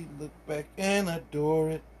 does he look back and adore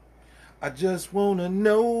it? I just wanna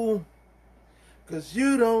know, 'cause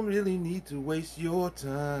you don't really need to waste your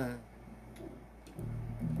time.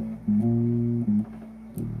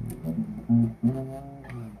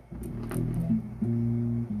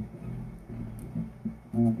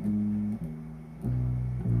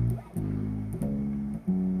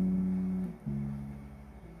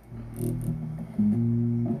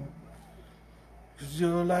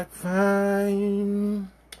 You're like fine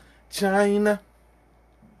China.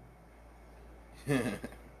 And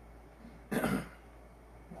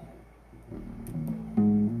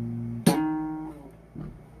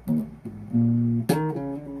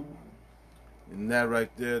that right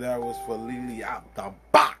there, that was for Lily out the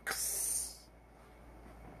box.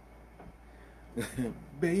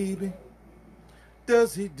 Baby,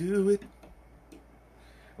 does he do it?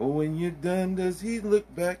 Or when you're done, does he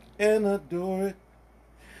look back and adore it?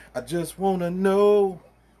 I just wanna know,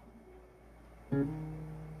 'cause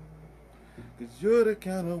you're the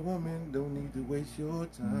kind of woman, don't need to waste your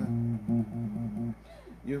time.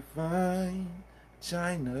 You're fine,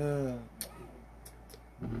 China.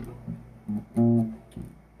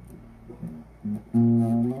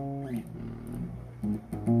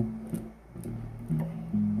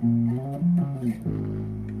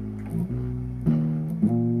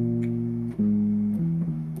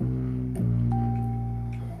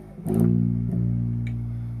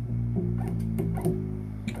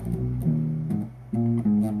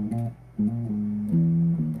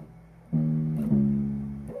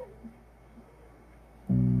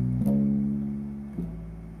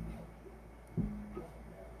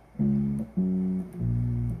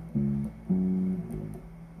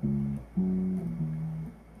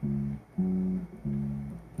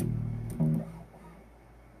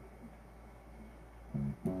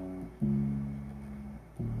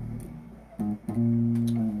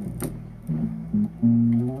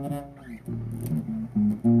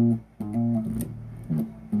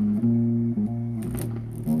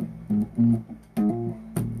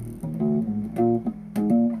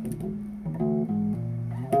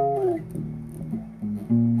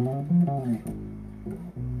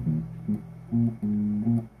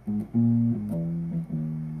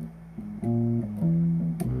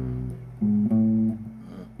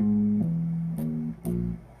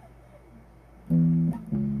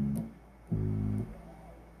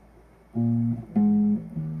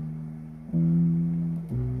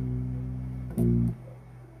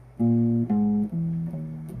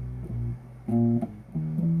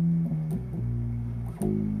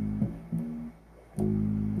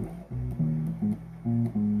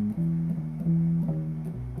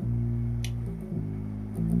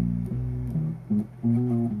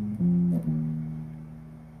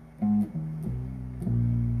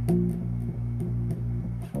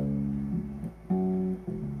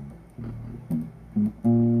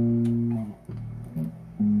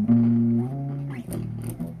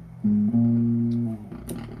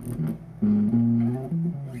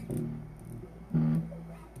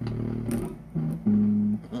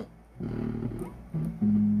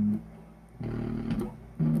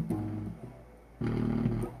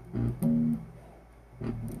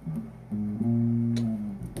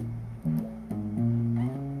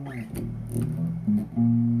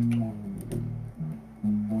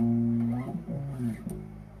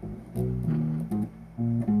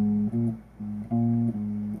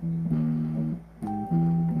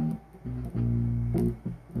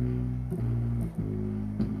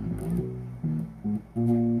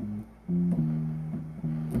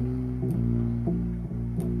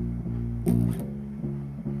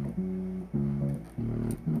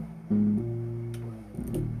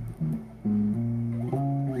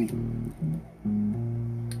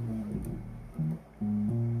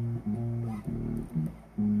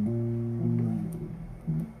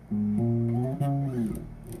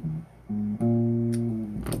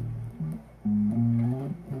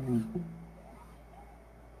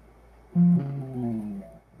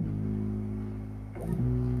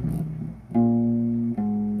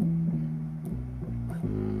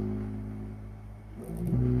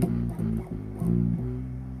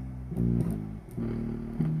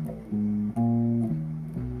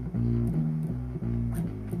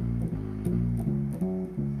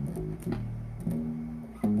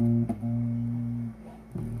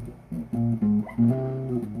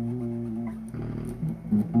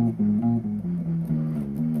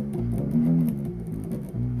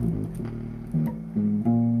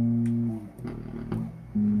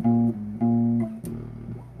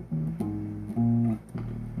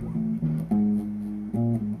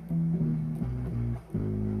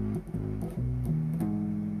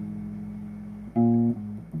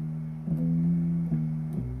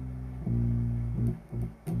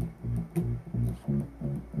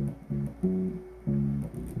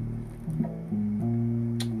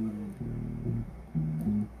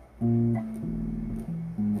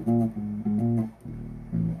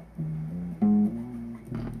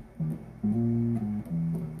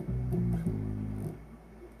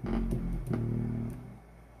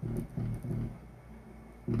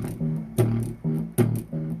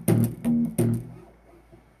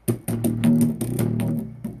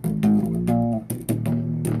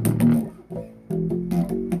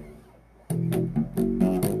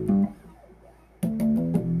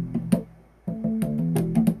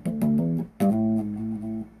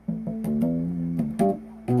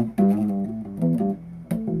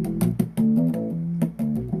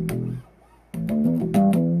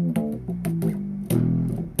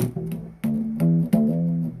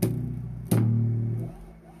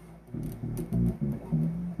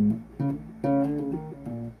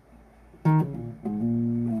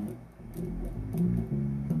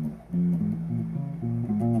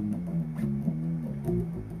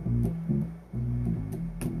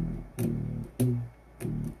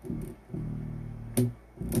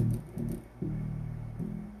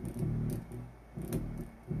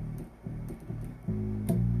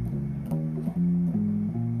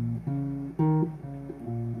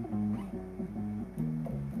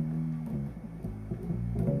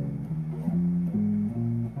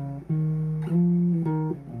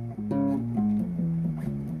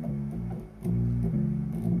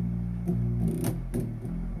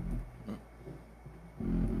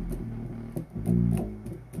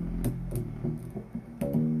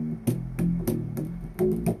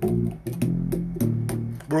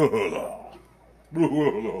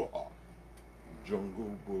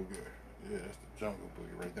 Jungle Boogie. Yeah, that's the Jungle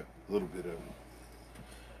Boogie right there. A little bit of it.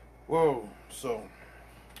 Whoa, so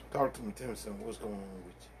talk to me, tell me something. What's going on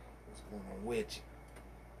with you? What's going on with you?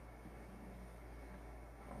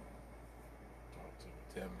 Talk to me,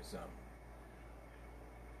 tell me something.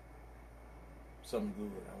 Something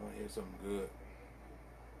good. I want to hear something good.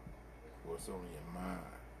 What's on your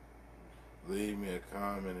mind? Leave me a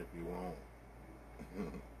comment if you want.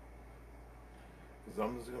 Because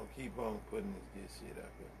I'm just going to keep on putting this good shit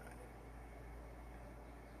up here,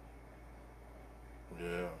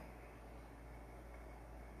 man. Yeah.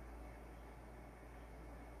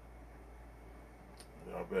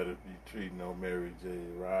 Y'all better be treating old Mary J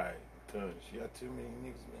right. Cause she got too many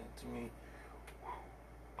niggas, man.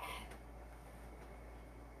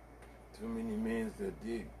 Too many men's that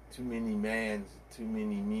dig. Too many men's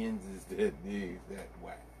is that digs that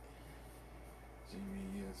whack. She be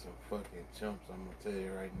getting some fucking chumps, I'm gonna tell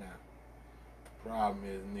you right now. Problem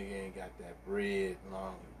is, nigga ain't got that bread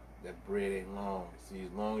long. That bread ain't long. See,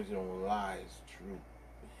 as long as you don't lie, it's true.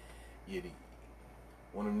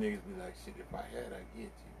 One of them niggas be like, shit, if I had, I'd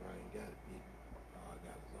get you. But I ain't got it, get you. All I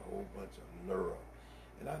got is a whole bunch of lure.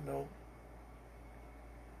 And I know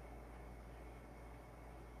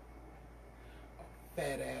a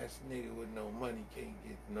fat ass nigga with no money can't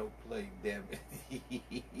get no play, damn it. I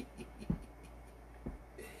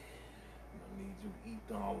need you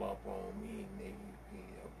eating all up on me, nigga.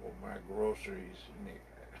 Up on my groceries, nigga.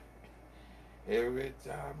 Every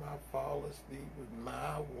time I fall asleep with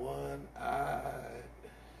my one eye.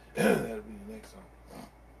 That'll be the next song.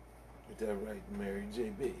 Is that right, Mary J.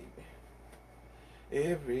 Baby?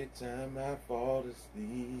 Every time I fall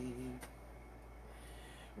asleep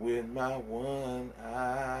with my one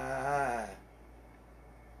eye.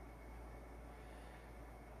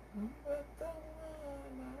 But the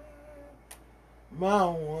one eye, my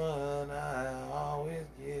one eye always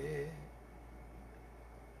get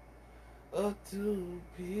a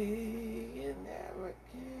 2P and never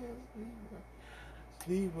can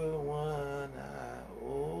sleep with one eye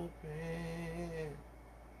open.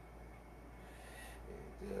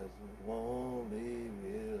 It just won't leave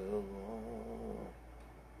it alone.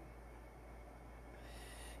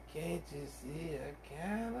 Can't you see I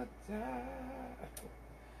kinda tired?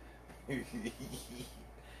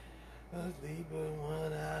 Sleep with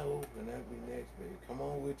one eye open. That'll be next, baby. Come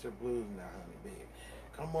on with your blues now, honey, baby.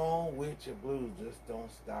 Come on with your blues. Just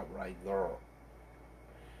don't stop right there.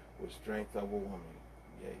 With strength of a woman.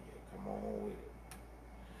 Yeah, come on with it.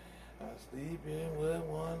 I'm sleeping with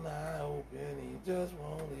one eye open. He just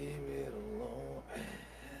won't leave it alone.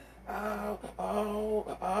 Oh,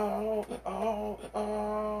 oh, oh, oh,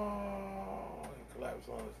 oh. He collapsed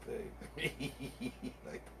on the stage.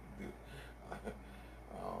 Like, dude. I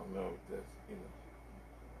don't know if that's,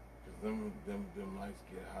 because them lights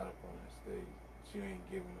get hot up on that stage. She ain't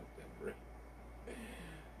giving up that bread.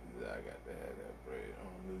 I got to have that bread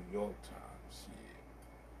on New York time. Shit.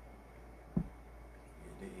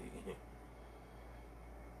 You did.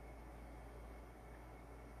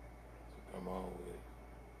 So come on with it.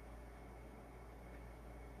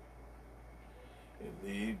 And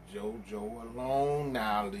Leave JoJo alone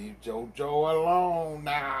now. Leave JoJo alone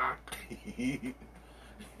now. He's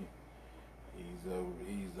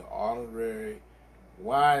an honorary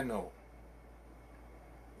wino.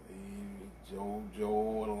 Leave JoJo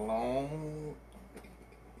alone.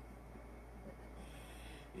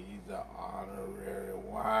 He's an honorary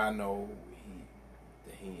wino.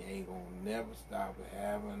 He ain't gonna never stop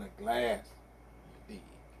having a glass. He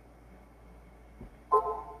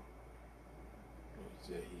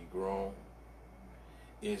said he grown.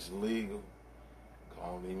 It's legal.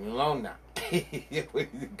 Gonna leave me alone now.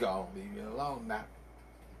 Gonna leave me alone now.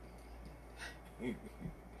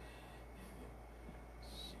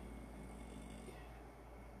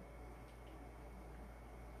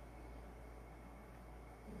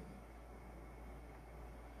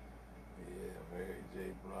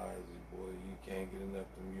 Boy, you can't get enough of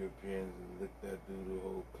them Europeans to lick that dude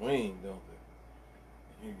whole clean, don't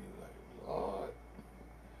they? You be like, Lord,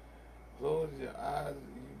 close your eyes.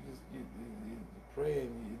 You pray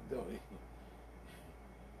and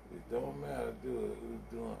it don't matter, who's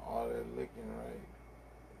doing all that licking right.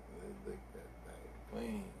 They lick that thing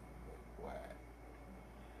clean.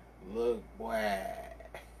 Look, boy.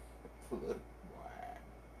 Look, boy.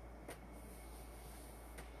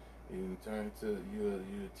 You turn to you're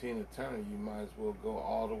Tina Turner, you might as well go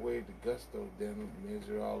all the way to Gusto, then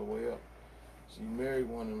measure all the way up. She married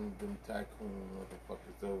one of them tycoon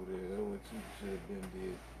motherfuckers over there. That's what she should have been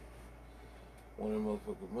did. One of them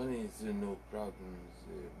motherfuckers, money is in no problems.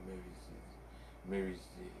 Mary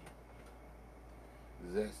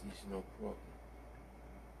that's no problem.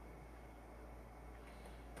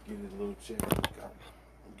 Get his little checkbook out.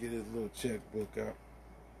 Get his little checkbook out.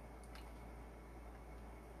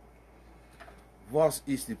 Was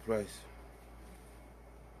ist die Preis?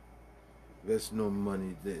 There's no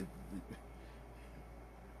money there.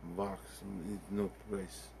 Was is no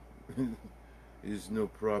price. Is no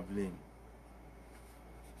problem.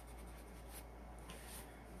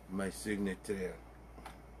 My signature.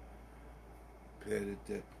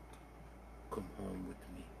 Perdita, come home with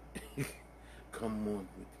me. Come on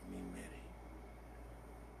with me, Mary.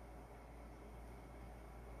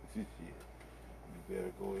 You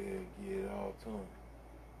better go ahead and get it all to him.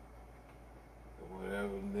 Or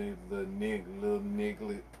whatever little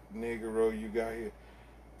niggero you got here.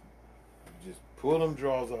 Just pull them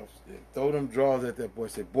drawers off and throw them drawers at that boy.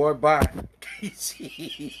 Say, boy, bye.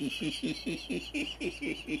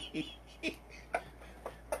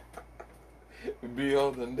 Be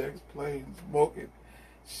on the next plane smoking.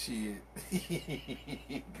 Shit.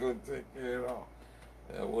 Go take care of it all.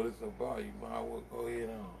 That's what it's about. You might as well go ahead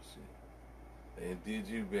on. Shit. And did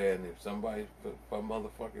you bad, and if somebody, for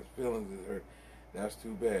motherfucker's feelings is hurt, that's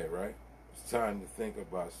too bad, right? It's time to think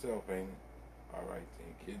about self, ain't it? All right,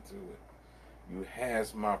 then, get to it. You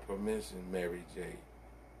has my permission, Mary J.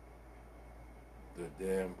 The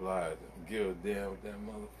damn blind. Give a damn if that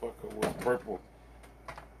motherfucker was purple.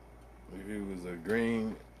 If he was a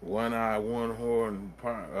green, one eye, one horn,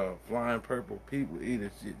 flying purple people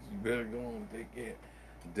eater shit, you better go on and take care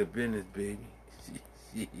of the business, baby.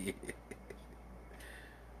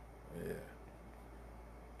 Yeah.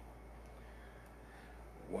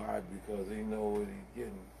 Why? Because he know what he's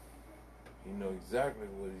getting. He know exactly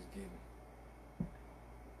what he's getting.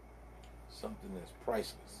 Something that's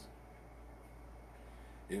priceless.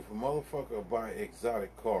 If a motherfucker buy an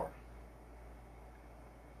exotic car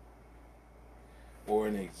or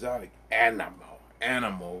an exotic animal,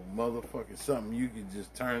 motherfucker, something you can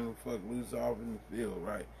just turn the fuck loose off in the field,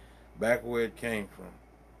 right? Back where it came from.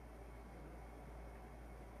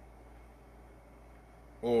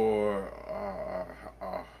 Or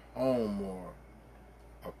a home or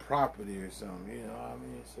a property or something, you know what I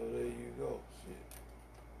mean? So there you go, shit.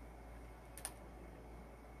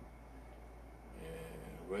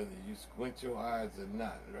 And whether you squint your eyes or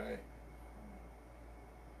not, right?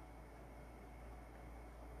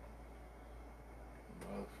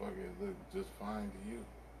 Motherfucker, it look just fine to you.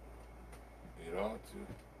 It ought to.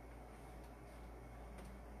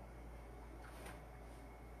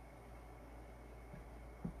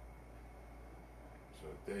 So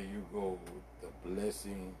there you go with the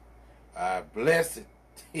blessing. I bless it.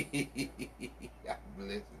 I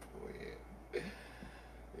bless it. Go ahead.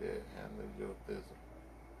 Yeah, handle your business.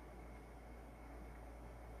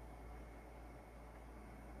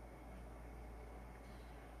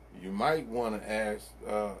 You might want to ask.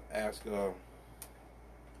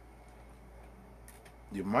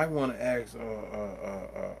 You might want to ask.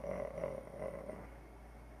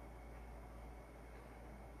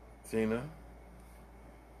 Tina,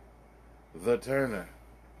 the Turner.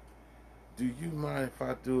 Do you mind if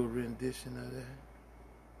I do a rendition of that?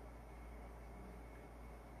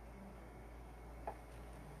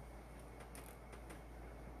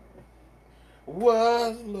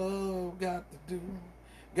 What's love got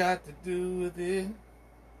to do with it?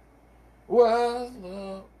 What's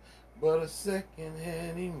love but a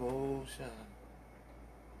second-hand emotion?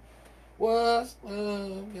 What's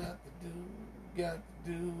love got to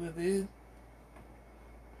do with it?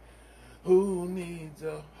 Who needs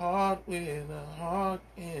a heart when a heart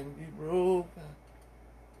can be broken?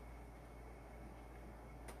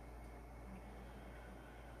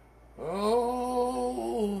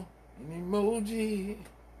 Oh, an emoji.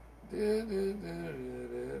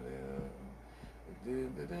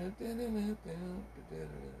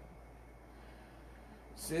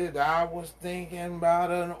 Said I was thinking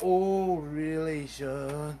about an old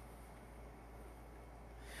relation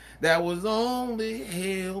that was only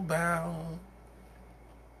hell-bound,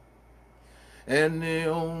 and the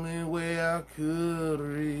only way I could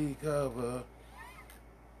recover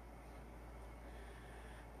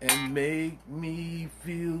and make me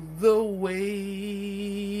feel the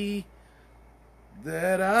way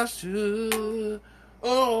that I should.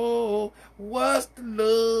 Oh, what's the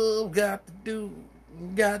love got to do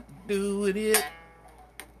with it?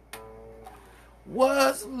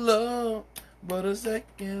 What's love but a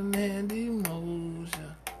second-hand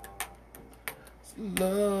emotion?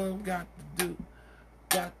 Love got to do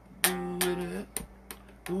with it.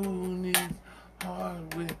 Who needs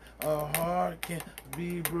heart when a heart can't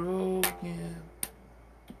be broken?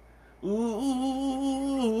 Ooh.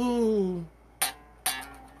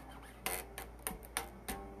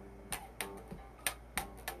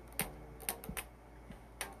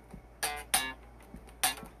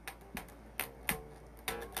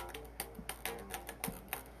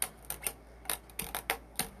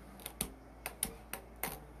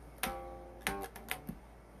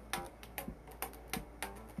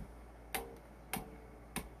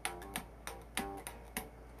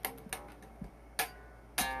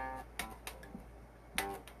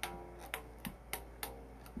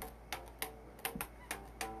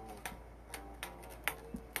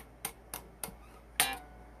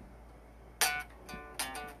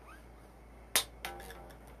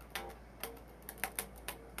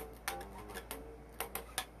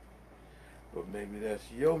 But maybe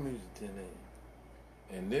that's your music today.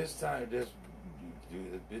 And this time, just do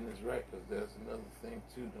the business right, because that's another thing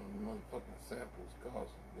too. The motherfucking samples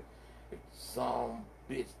cost. If some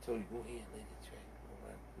bitch told you, go ahead and let the track go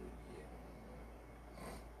right through, yeah.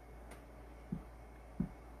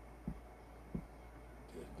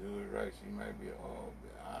 Just do it right. She might be all,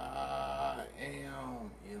 I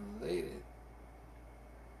am elated.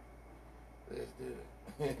 Let's do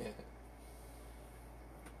it.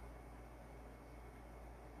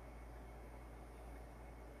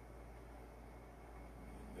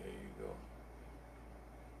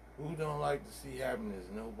 Who don't like to see happiness?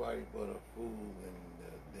 Nobody but a fool and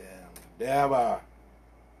the damn dabber.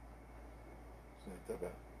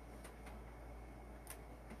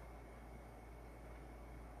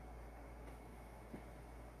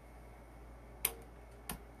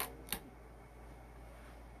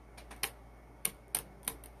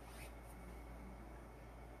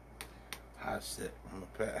 High sex on the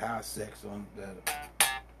platter.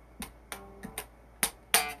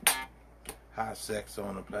 High sex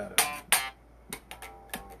on the platter.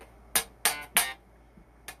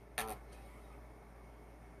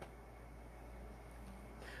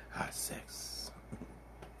 High sex.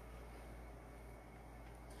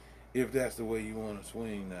 If that's the way you want to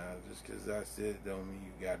swing now, just because I said it don't mean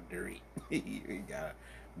you got dirty. You got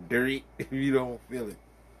dirty if you don't feel it.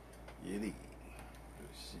 Shit.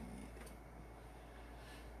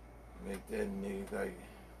 Make that nigga like,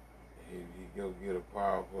 if you go get a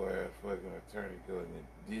powerful ass fucking attorney, go in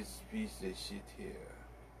this piece of shit here.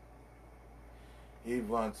 He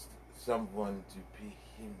wants someone to pay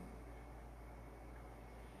him.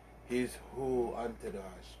 His whole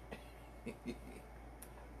entourage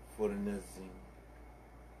for nothing.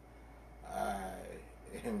 I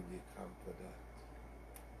am the confidant.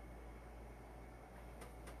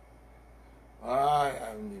 I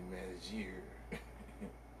am the manager.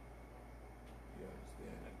 You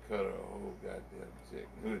understand? I cut her a whole goddamn check.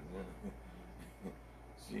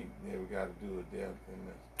 She never got to do a damn thing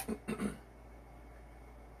else.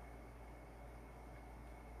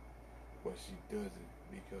 But she does it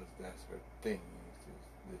because that's her thing. It's just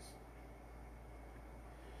this.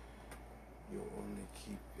 You only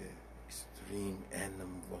keep an extreme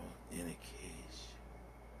animal in a cage.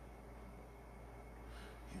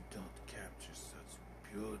 You don't capture such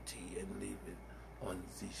beauty and leave it on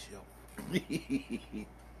the shelf. Together,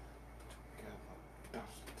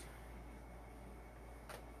 dust.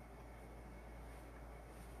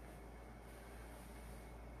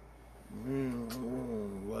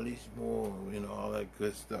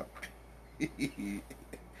 good stuff.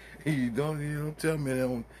 You don't tell me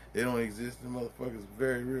they don't exist. The motherfuckers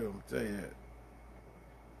very real. I'm tell you that.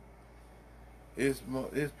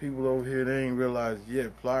 It's people over here that ain't realized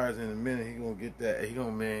yet. Pliers in a minute, he gonna get that. He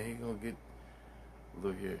gonna get.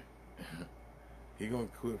 Look here. He gonna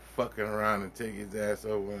quit fucking around and take his ass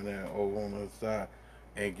over on the other side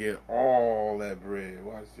and get all that bread.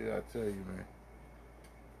 Watch it, I tell you, man.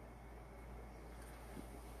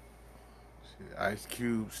 Shit, Ice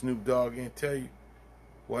Cube, Snoop Dogg ain't tell you.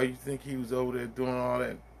 Why you think he was over there doing all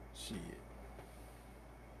that shit?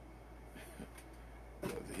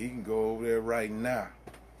 He can go over there right now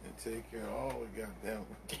and take care of all the goddamn.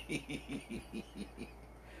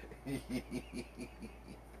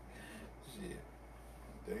 Shit.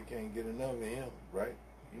 They can't get enough of him, right?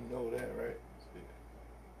 You know that, right?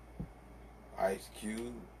 Shit. Ice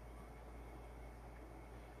Cube,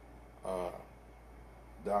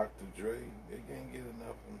 Dr. Dre, they can't get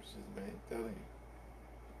enough of him, shit, man. I'm telling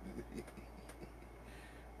you.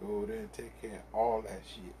 Go over there and take care of all that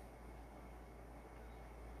shit.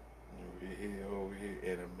 Over here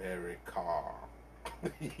in America.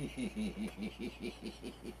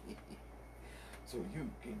 So you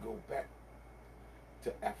can go back to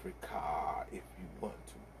Africa if you want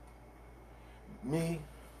to. Me,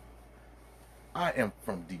 I am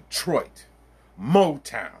from Detroit,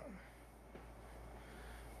 Motown.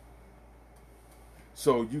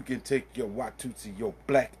 So you can take your Watusi, your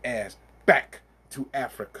black ass back to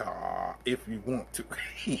Africa if you want to.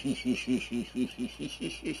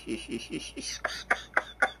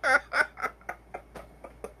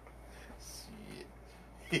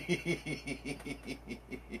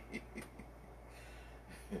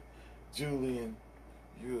 Julian,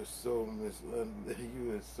 you are so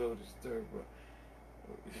you are so disturbed.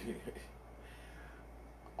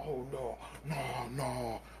 Oh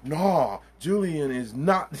no. Julian is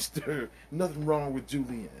not disturbed. Nothing wrong with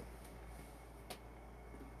Julian.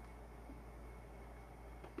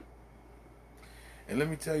 And let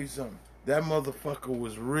me tell you something. That motherfucker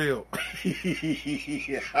was real.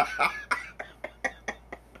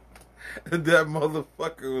 That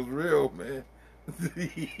motherfucker was real, man.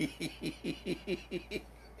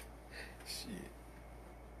 Shit.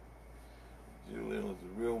 Julian was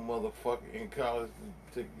a real motherfucker in college.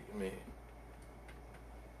 Man.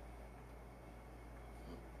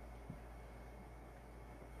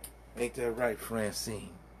 Ain't that right,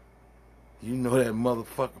 Francine? You know that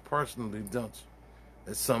motherfucker personally, don't you?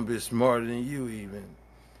 That some bitch smarter than you,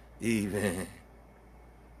 even.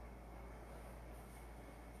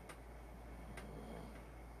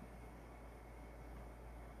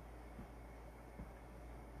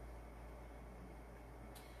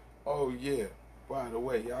 Oh yeah. By the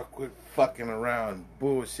way, y'all quit fucking around,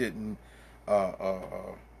 bullshitting.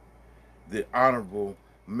 The Honorable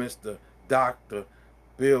Mr. Dr.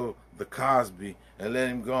 Bill the Cosby, and let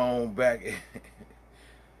him go on back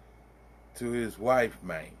to his wife,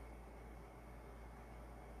 man.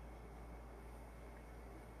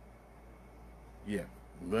 Yeah,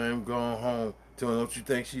 let him go home. Tell him, don't you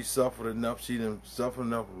think she suffered enough? She done suffered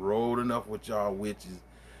enough, rolled enough with y'all witches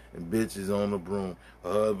and bitches on the broom.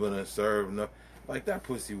 Her husband done served enough. Like, that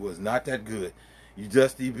pussy was not that good. You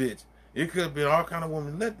dusty bitch. It could have been all kind of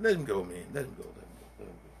women. Let him go, man. Let him go.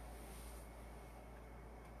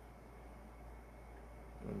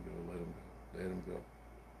 Let him go.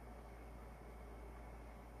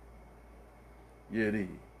 Yeah, it is.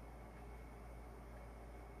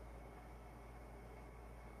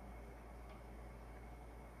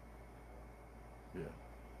 Yeah.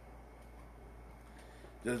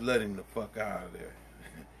 Just let him the fuck out of there.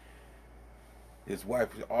 His wife,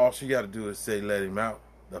 all she got to do is say, let him out.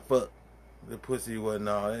 The fuck. The pussy wasn't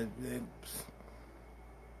all that.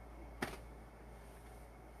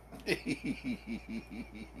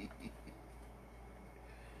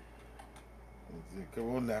 Come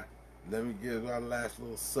on now. Let me give our last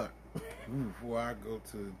little suck before I go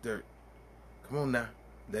to the dirt. Come on now.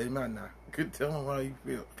 Let him out now. Could tell him how you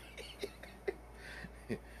feel.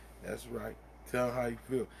 That's right. Tell him how you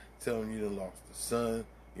feel. Tell him you done lost a son.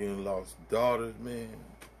 You done lost daughters, man.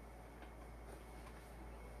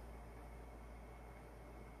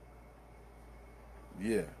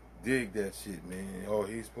 Yeah. Dig that shit, man. Oh,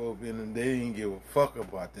 he's supposed to be in the... They didn't give a fuck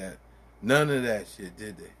about that. None of that shit,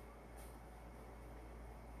 did they?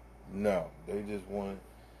 No. They just wanted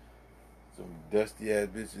some dusty ass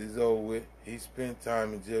bitches. It's over with. He spent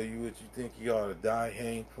time in jail. What you think he ought to die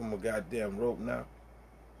hanging from a goddamn rope now?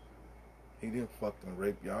 He didn't fucking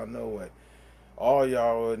rape y'all. Know what? All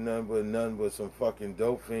y'all are nothing but some fucking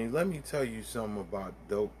dope fiends. Let me tell you something about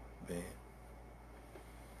dope, man.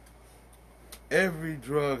 every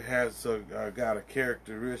drug has got a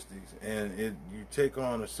characteristics, and you take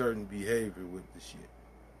on a certain behavior with the shit.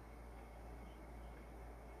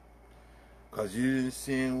 Cause you didn't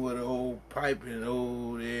see him with an old pipe and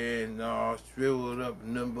old there and all shriveled up,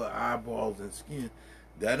 number of eyeballs and skin.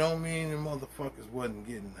 That don't mean the motherfuckers wasn't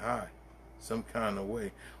getting high some kind of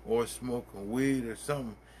way or smoking weed or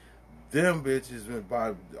something. Them bitches went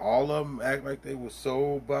by, all of them act like they was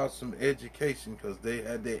so about some education because they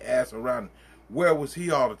had their ass around. Where was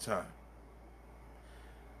he all the time?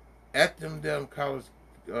 At them damn college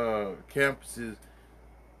campuses,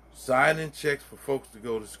 signing checks for folks to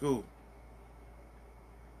go to school.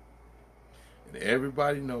 And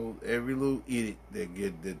everybody knows, every little idiot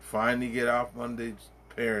that finally get off under their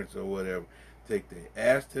parents or whatever, take their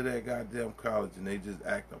ass to that goddamn college and they just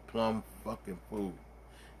act a plumb fucking fool.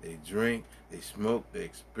 They drink, they smoke, they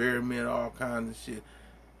experiment, all kinds of shit.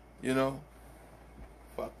 You know?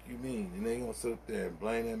 Fuck you mean? And they gonna sit up there and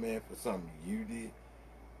blame that man for something you did.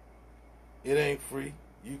 It ain't free.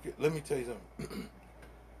 Let me tell you something.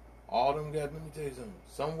 All them guys, let me tell you something.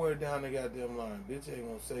 Somewhere down the goddamn line, bitch ain't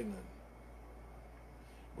gonna say nothing.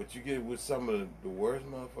 But you get with some of the worst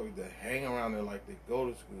motherfuckers that hang around there like they go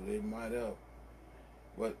to school, they might help.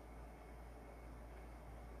 But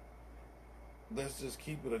let's just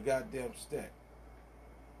keep it a goddamn stack.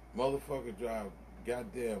 Motherfucker drive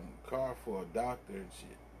goddamn car for a doctor and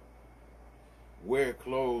shit. Wear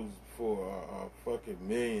clothes for a fucking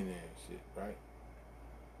millionaire and shit, right?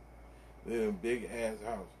 Live in a big ass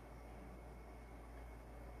house.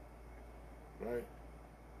 Right?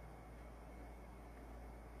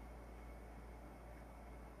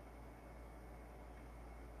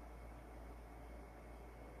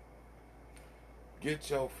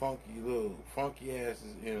 Get your funky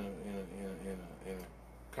asses in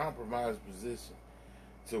a compromised position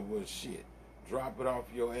to where shit. Drop it off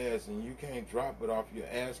your ass, and you can't drop it off your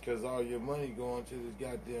ass because all your money going to this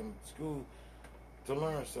goddamn school to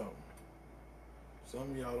learn something.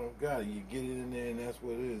 Some of y'all don't got it. You get it in there, and that's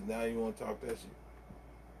what it is. Now you want to talk that shit,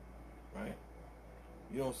 right?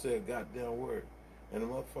 You don't say a goddamn word, and the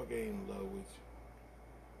motherfucker ain't in love with you.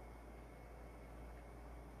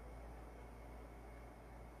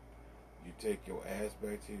 You take your ass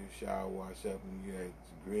back to your shower, wash up, and you had to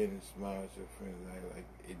grin and smile at your friends like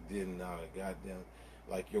it didn't goddamn,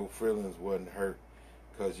 like your feelings wasn't hurt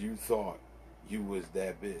because you thought you was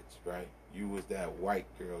that bitch, right? You was that white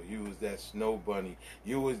girl. You was that snow bunny.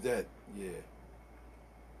 You was that, yeah.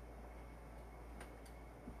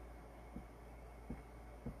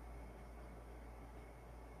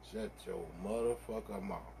 Shut your motherfucker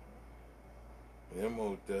mouth. Them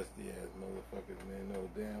old dusty ass motherfuckers, man, know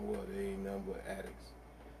damn well they ain't nothing but addicts.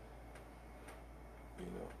 You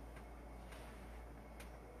know.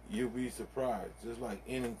 You'll be surprised, just like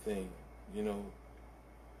anything, you know,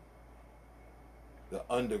 the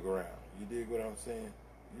underground. You dig what I'm saying?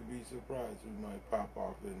 You'd be surprised who might pop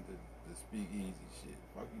off into the speakeasy shit.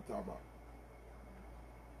 Fuck you talking about?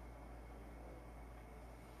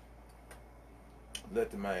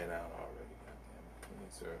 Let the man out already, goddamn. He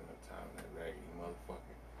ain't serving no time in that raggedy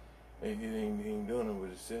motherfucker. He ain't doing it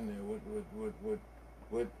with just sitting there.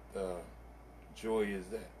 What joy is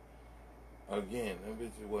that? Again, them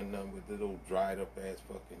bitches wasn't nothing but the little dried up ass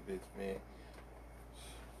fucking bitch, man.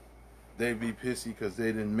 They be pissy because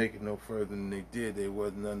they didn't make it no further than they did. They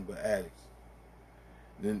wasn't nothing but addicts.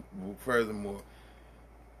 Then, furthermore,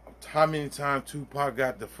 how many times Tupac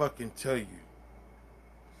got to fucking tell you?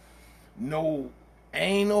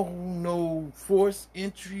 Ain't no forced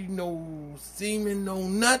entry, no semen, no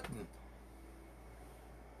nothing.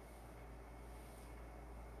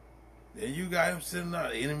 Then you got him sitting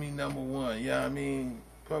out, enemy number one. You know what I mean?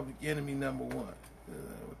 Public enemy number one.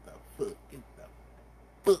 What the fuck? Get the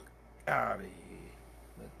fuck out of here.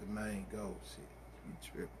 Let the man go. Shit. You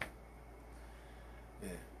tripping.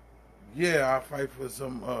 Yeah. Yeah, I fight for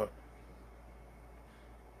some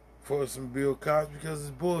Bill Cosby because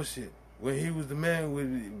it's bullshit. When he was the man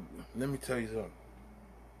with it, let me tell you something.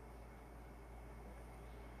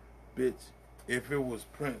 Bitch, if it was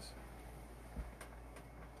Prince,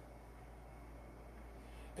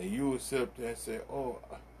 and you would sit up there and say, oh,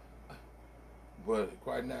 but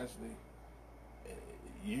quite naturally,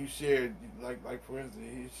 you shared, like for instance,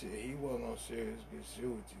 he wasn't going to share his good shit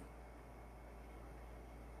with you.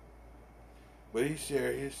 But he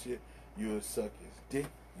shared his shit, you would suck his dick.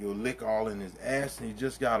 You'll lick all in his ass, and he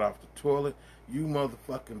just got off the toilet. You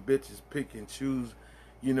motherfucking bitches pick and choose.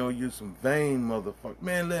 You know, you some vain motherfucker.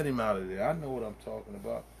 Man, let him out of there. I know what I'm talking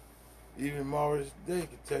about. Even Morris Day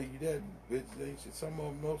can tell you that bitches ain't shit.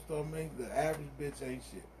 Most of them ain't. The average bitch ain't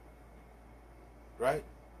shit. Right?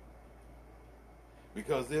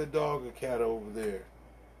 Because their dog or cat over there,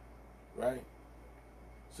 right?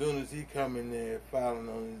 Soon as he come in there filing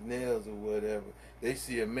on his nails or whatever, they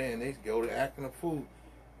see a man, they go to acting a fool,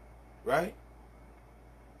 right?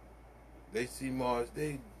 They see Mars,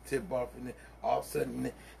 they tip off in there. All of a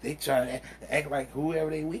sudden, they try to act like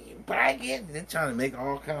whoever they weak. But I get it. They're trying to make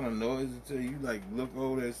all kind of noise until you like look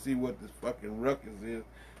over there and see what this fucking ruckus is,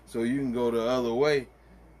 so you can go the other way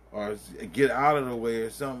or get out of the way or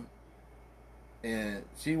something. And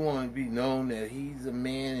she wanted to be known that he's a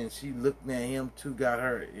man, and she looked at him too, got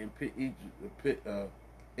her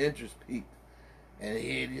interest peaked. And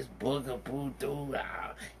here this booger poo dude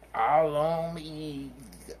all on me.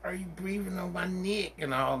 Are you breathing on my neck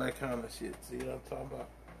and all that kind of shit? See what I'm talking about?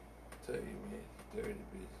 I tell you, man, dirty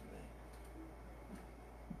bitches,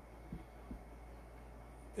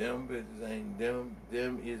 man. Them bitches ain't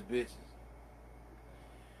them is bitches.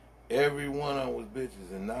 Every one of them was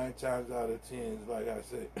bitches, and 9 times out of 10, it's like I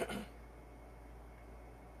said,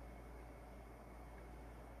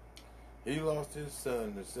 he lost his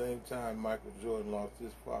son the same time Michael Jordan lost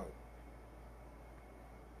his father.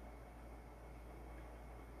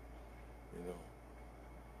 You know,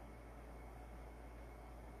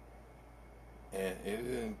 and it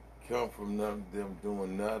didn't come from them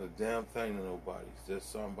doing not a damn thing to nobody. It's just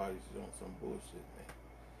somebody doing some bullshit, man.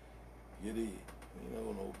 You did. You know,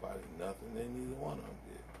 nobody, nothing. They neither one of them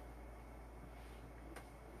did.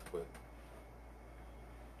 But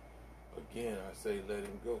again, I say let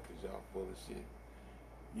him go because y'all full of shit.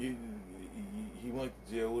 He went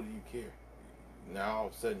to jail. What do you care? Now all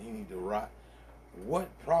of a sudden he need to rot. What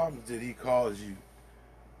problems did he cause you?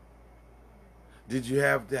 Did you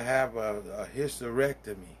have to have a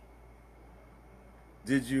hysterectomy?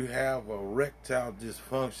 Did you have a erectile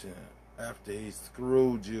dysfunction after he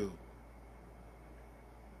screwed you?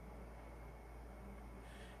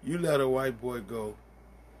 You let a white boy go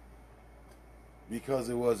because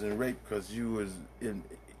it wasn't rape, because you was in.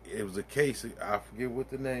 It was a case. I forget what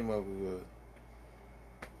the name of it was.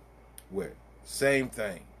 Where same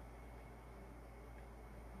thing.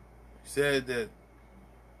 Said that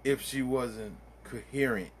if she wasn't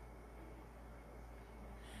coherent,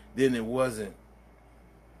 then it wasn't.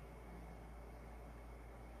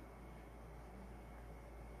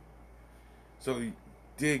 So you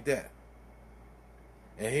dig that.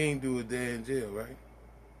 And he ain't do a day in jail, right?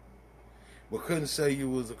 But couldn't say you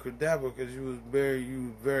was a cadaver because you was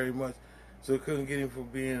very much, so couldn't get him for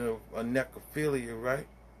being a necrophilia, right?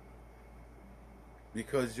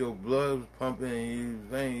 Because your blood was pumping and you was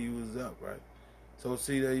vein, you was up, right? So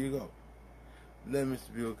see, there you go. Let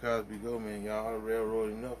Mr. Bill Cosby go, man. Y'all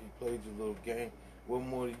railroad enough. He played your little game. What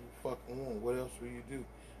more do you fucking want? What else will you do?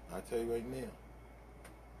 I'll tell you right now.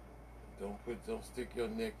 Don't stick your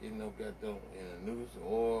neck in no goddamn in a noose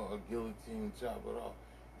or a guillotine and chop it off.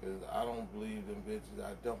 Because I don't believe them bitches.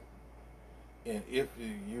 I don't. And if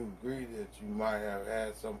you agree that you might have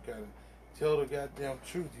had some kind of, tell the goddamn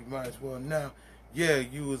truth. You might as well now. Yeah,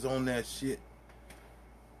 you was on that shit.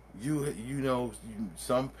 You know,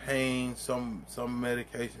 some pain, some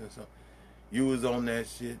medication, some. You was on that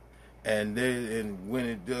shit, and when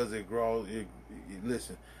it does, it grows.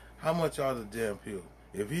 Listen, how much are the damn pills?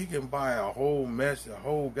 If he can buy a whole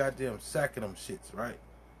goddamn sack of them shits, right?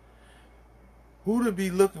 Who to be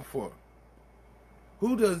looking for?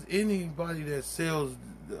 Who does anybody that sells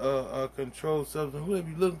a controlled substance? Who they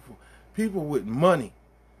be looking for? People with money.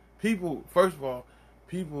 People, first of all,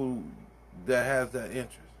 people that has that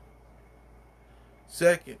interest.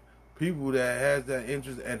 Second, people that has that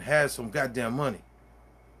interest and has some goddamn money.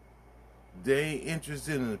 They ain't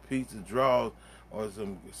interested in a piece of draws or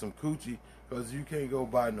some coochie, because you can't go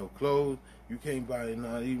buy no clothes. You can't buy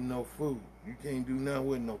not even no food. You can't do nothing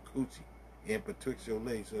with no coochie and betwixt your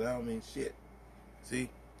legs. So that don't mean shit. See,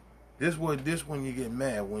 this when you get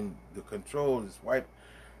mad, when the control is wiped,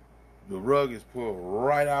 the rug is pulled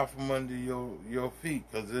right out from under your feet,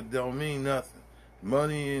 because it don't mean nothing.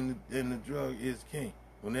 Money and the drug is king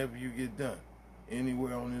whenever you get done,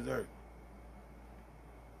 anywhere on this earth.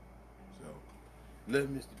 So let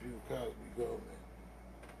Mr. Bill Cosby go, man.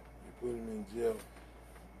 You put him in jail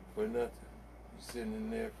for nothing. You sitting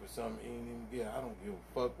in there for something he didn't even get. I don't give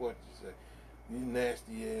a fuck what you say. You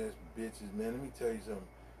nasty ass bitches, man. Let me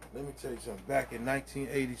tell you something. Back in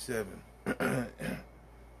 1987.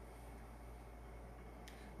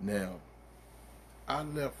 Now, I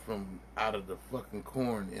left from out of the fucking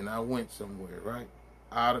corn and I went somewhere, right?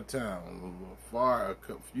 Out of town. A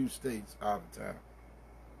few states out of town.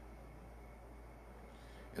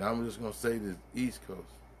 And I'm just going to say this, East Coast.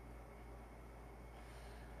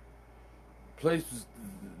 place was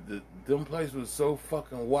them place was so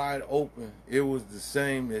fucking wide open. It was the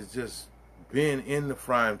same as just being in the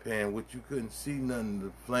frying pan, which you couldn't see nothing.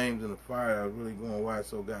 The flames and the fire was really going why it's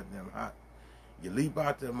so goddamn hot. You leap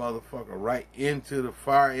out that motherfucker right into the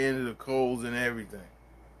fire, into the coals and everything.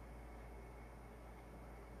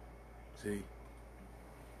 See?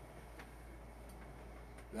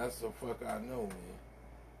 That's the fuck I know, man.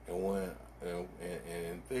 And when and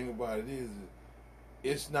the thing about it is,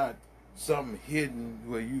 it's not something hidden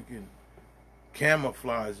where you can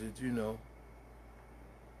camouflage it, you know.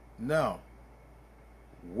 No.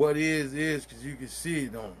 What is because you can see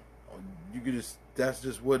it on. You can just, that's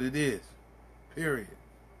just what it is. Period.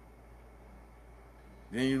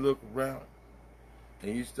 Then you look around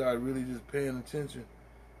and you start really just paying attention.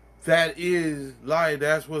 That is life.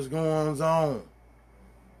 That's what's going on.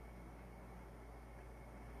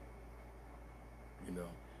 You know,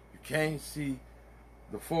 you can't see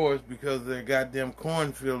the forest because there's goddamn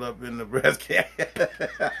cornfield up in Nebraska.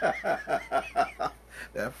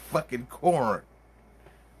 That fucking corn.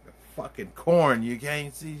 The fucking corn. You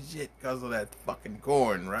can't see shit because of that fucking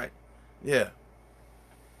corn, right? Yeah.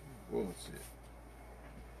 Bullshit.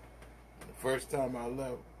 The first time I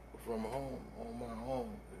left from home on my own,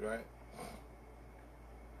 right,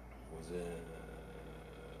 was in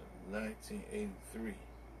 1983.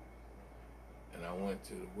 And I went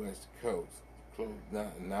to the West Coast,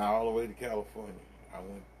 now all the way to California. I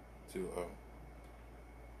went to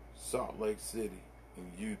Salt Lake City in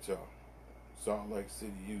Utah. Salt Lake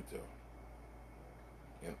City, Utah.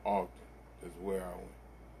 In Ogden is where I went.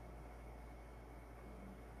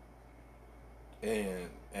 And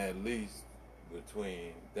at least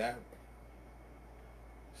between that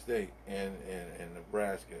state and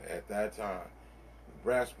Nebraska at that time,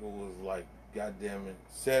 Nebraska was like, goddamn it,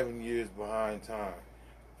 7 years behind time.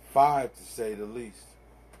 5 to say the least.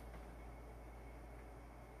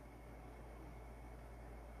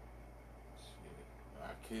 Shit,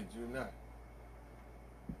 I kid you not.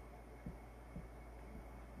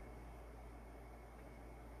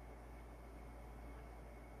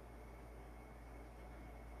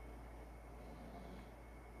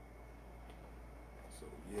 So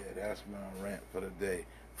yeah, that's my rant for the day.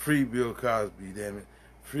 Free Bill Cosby, damn it.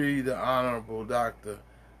 Free the Honorable Dr.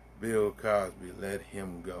 Bill Cosby. Let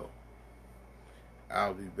him go.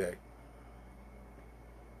 I'll be back.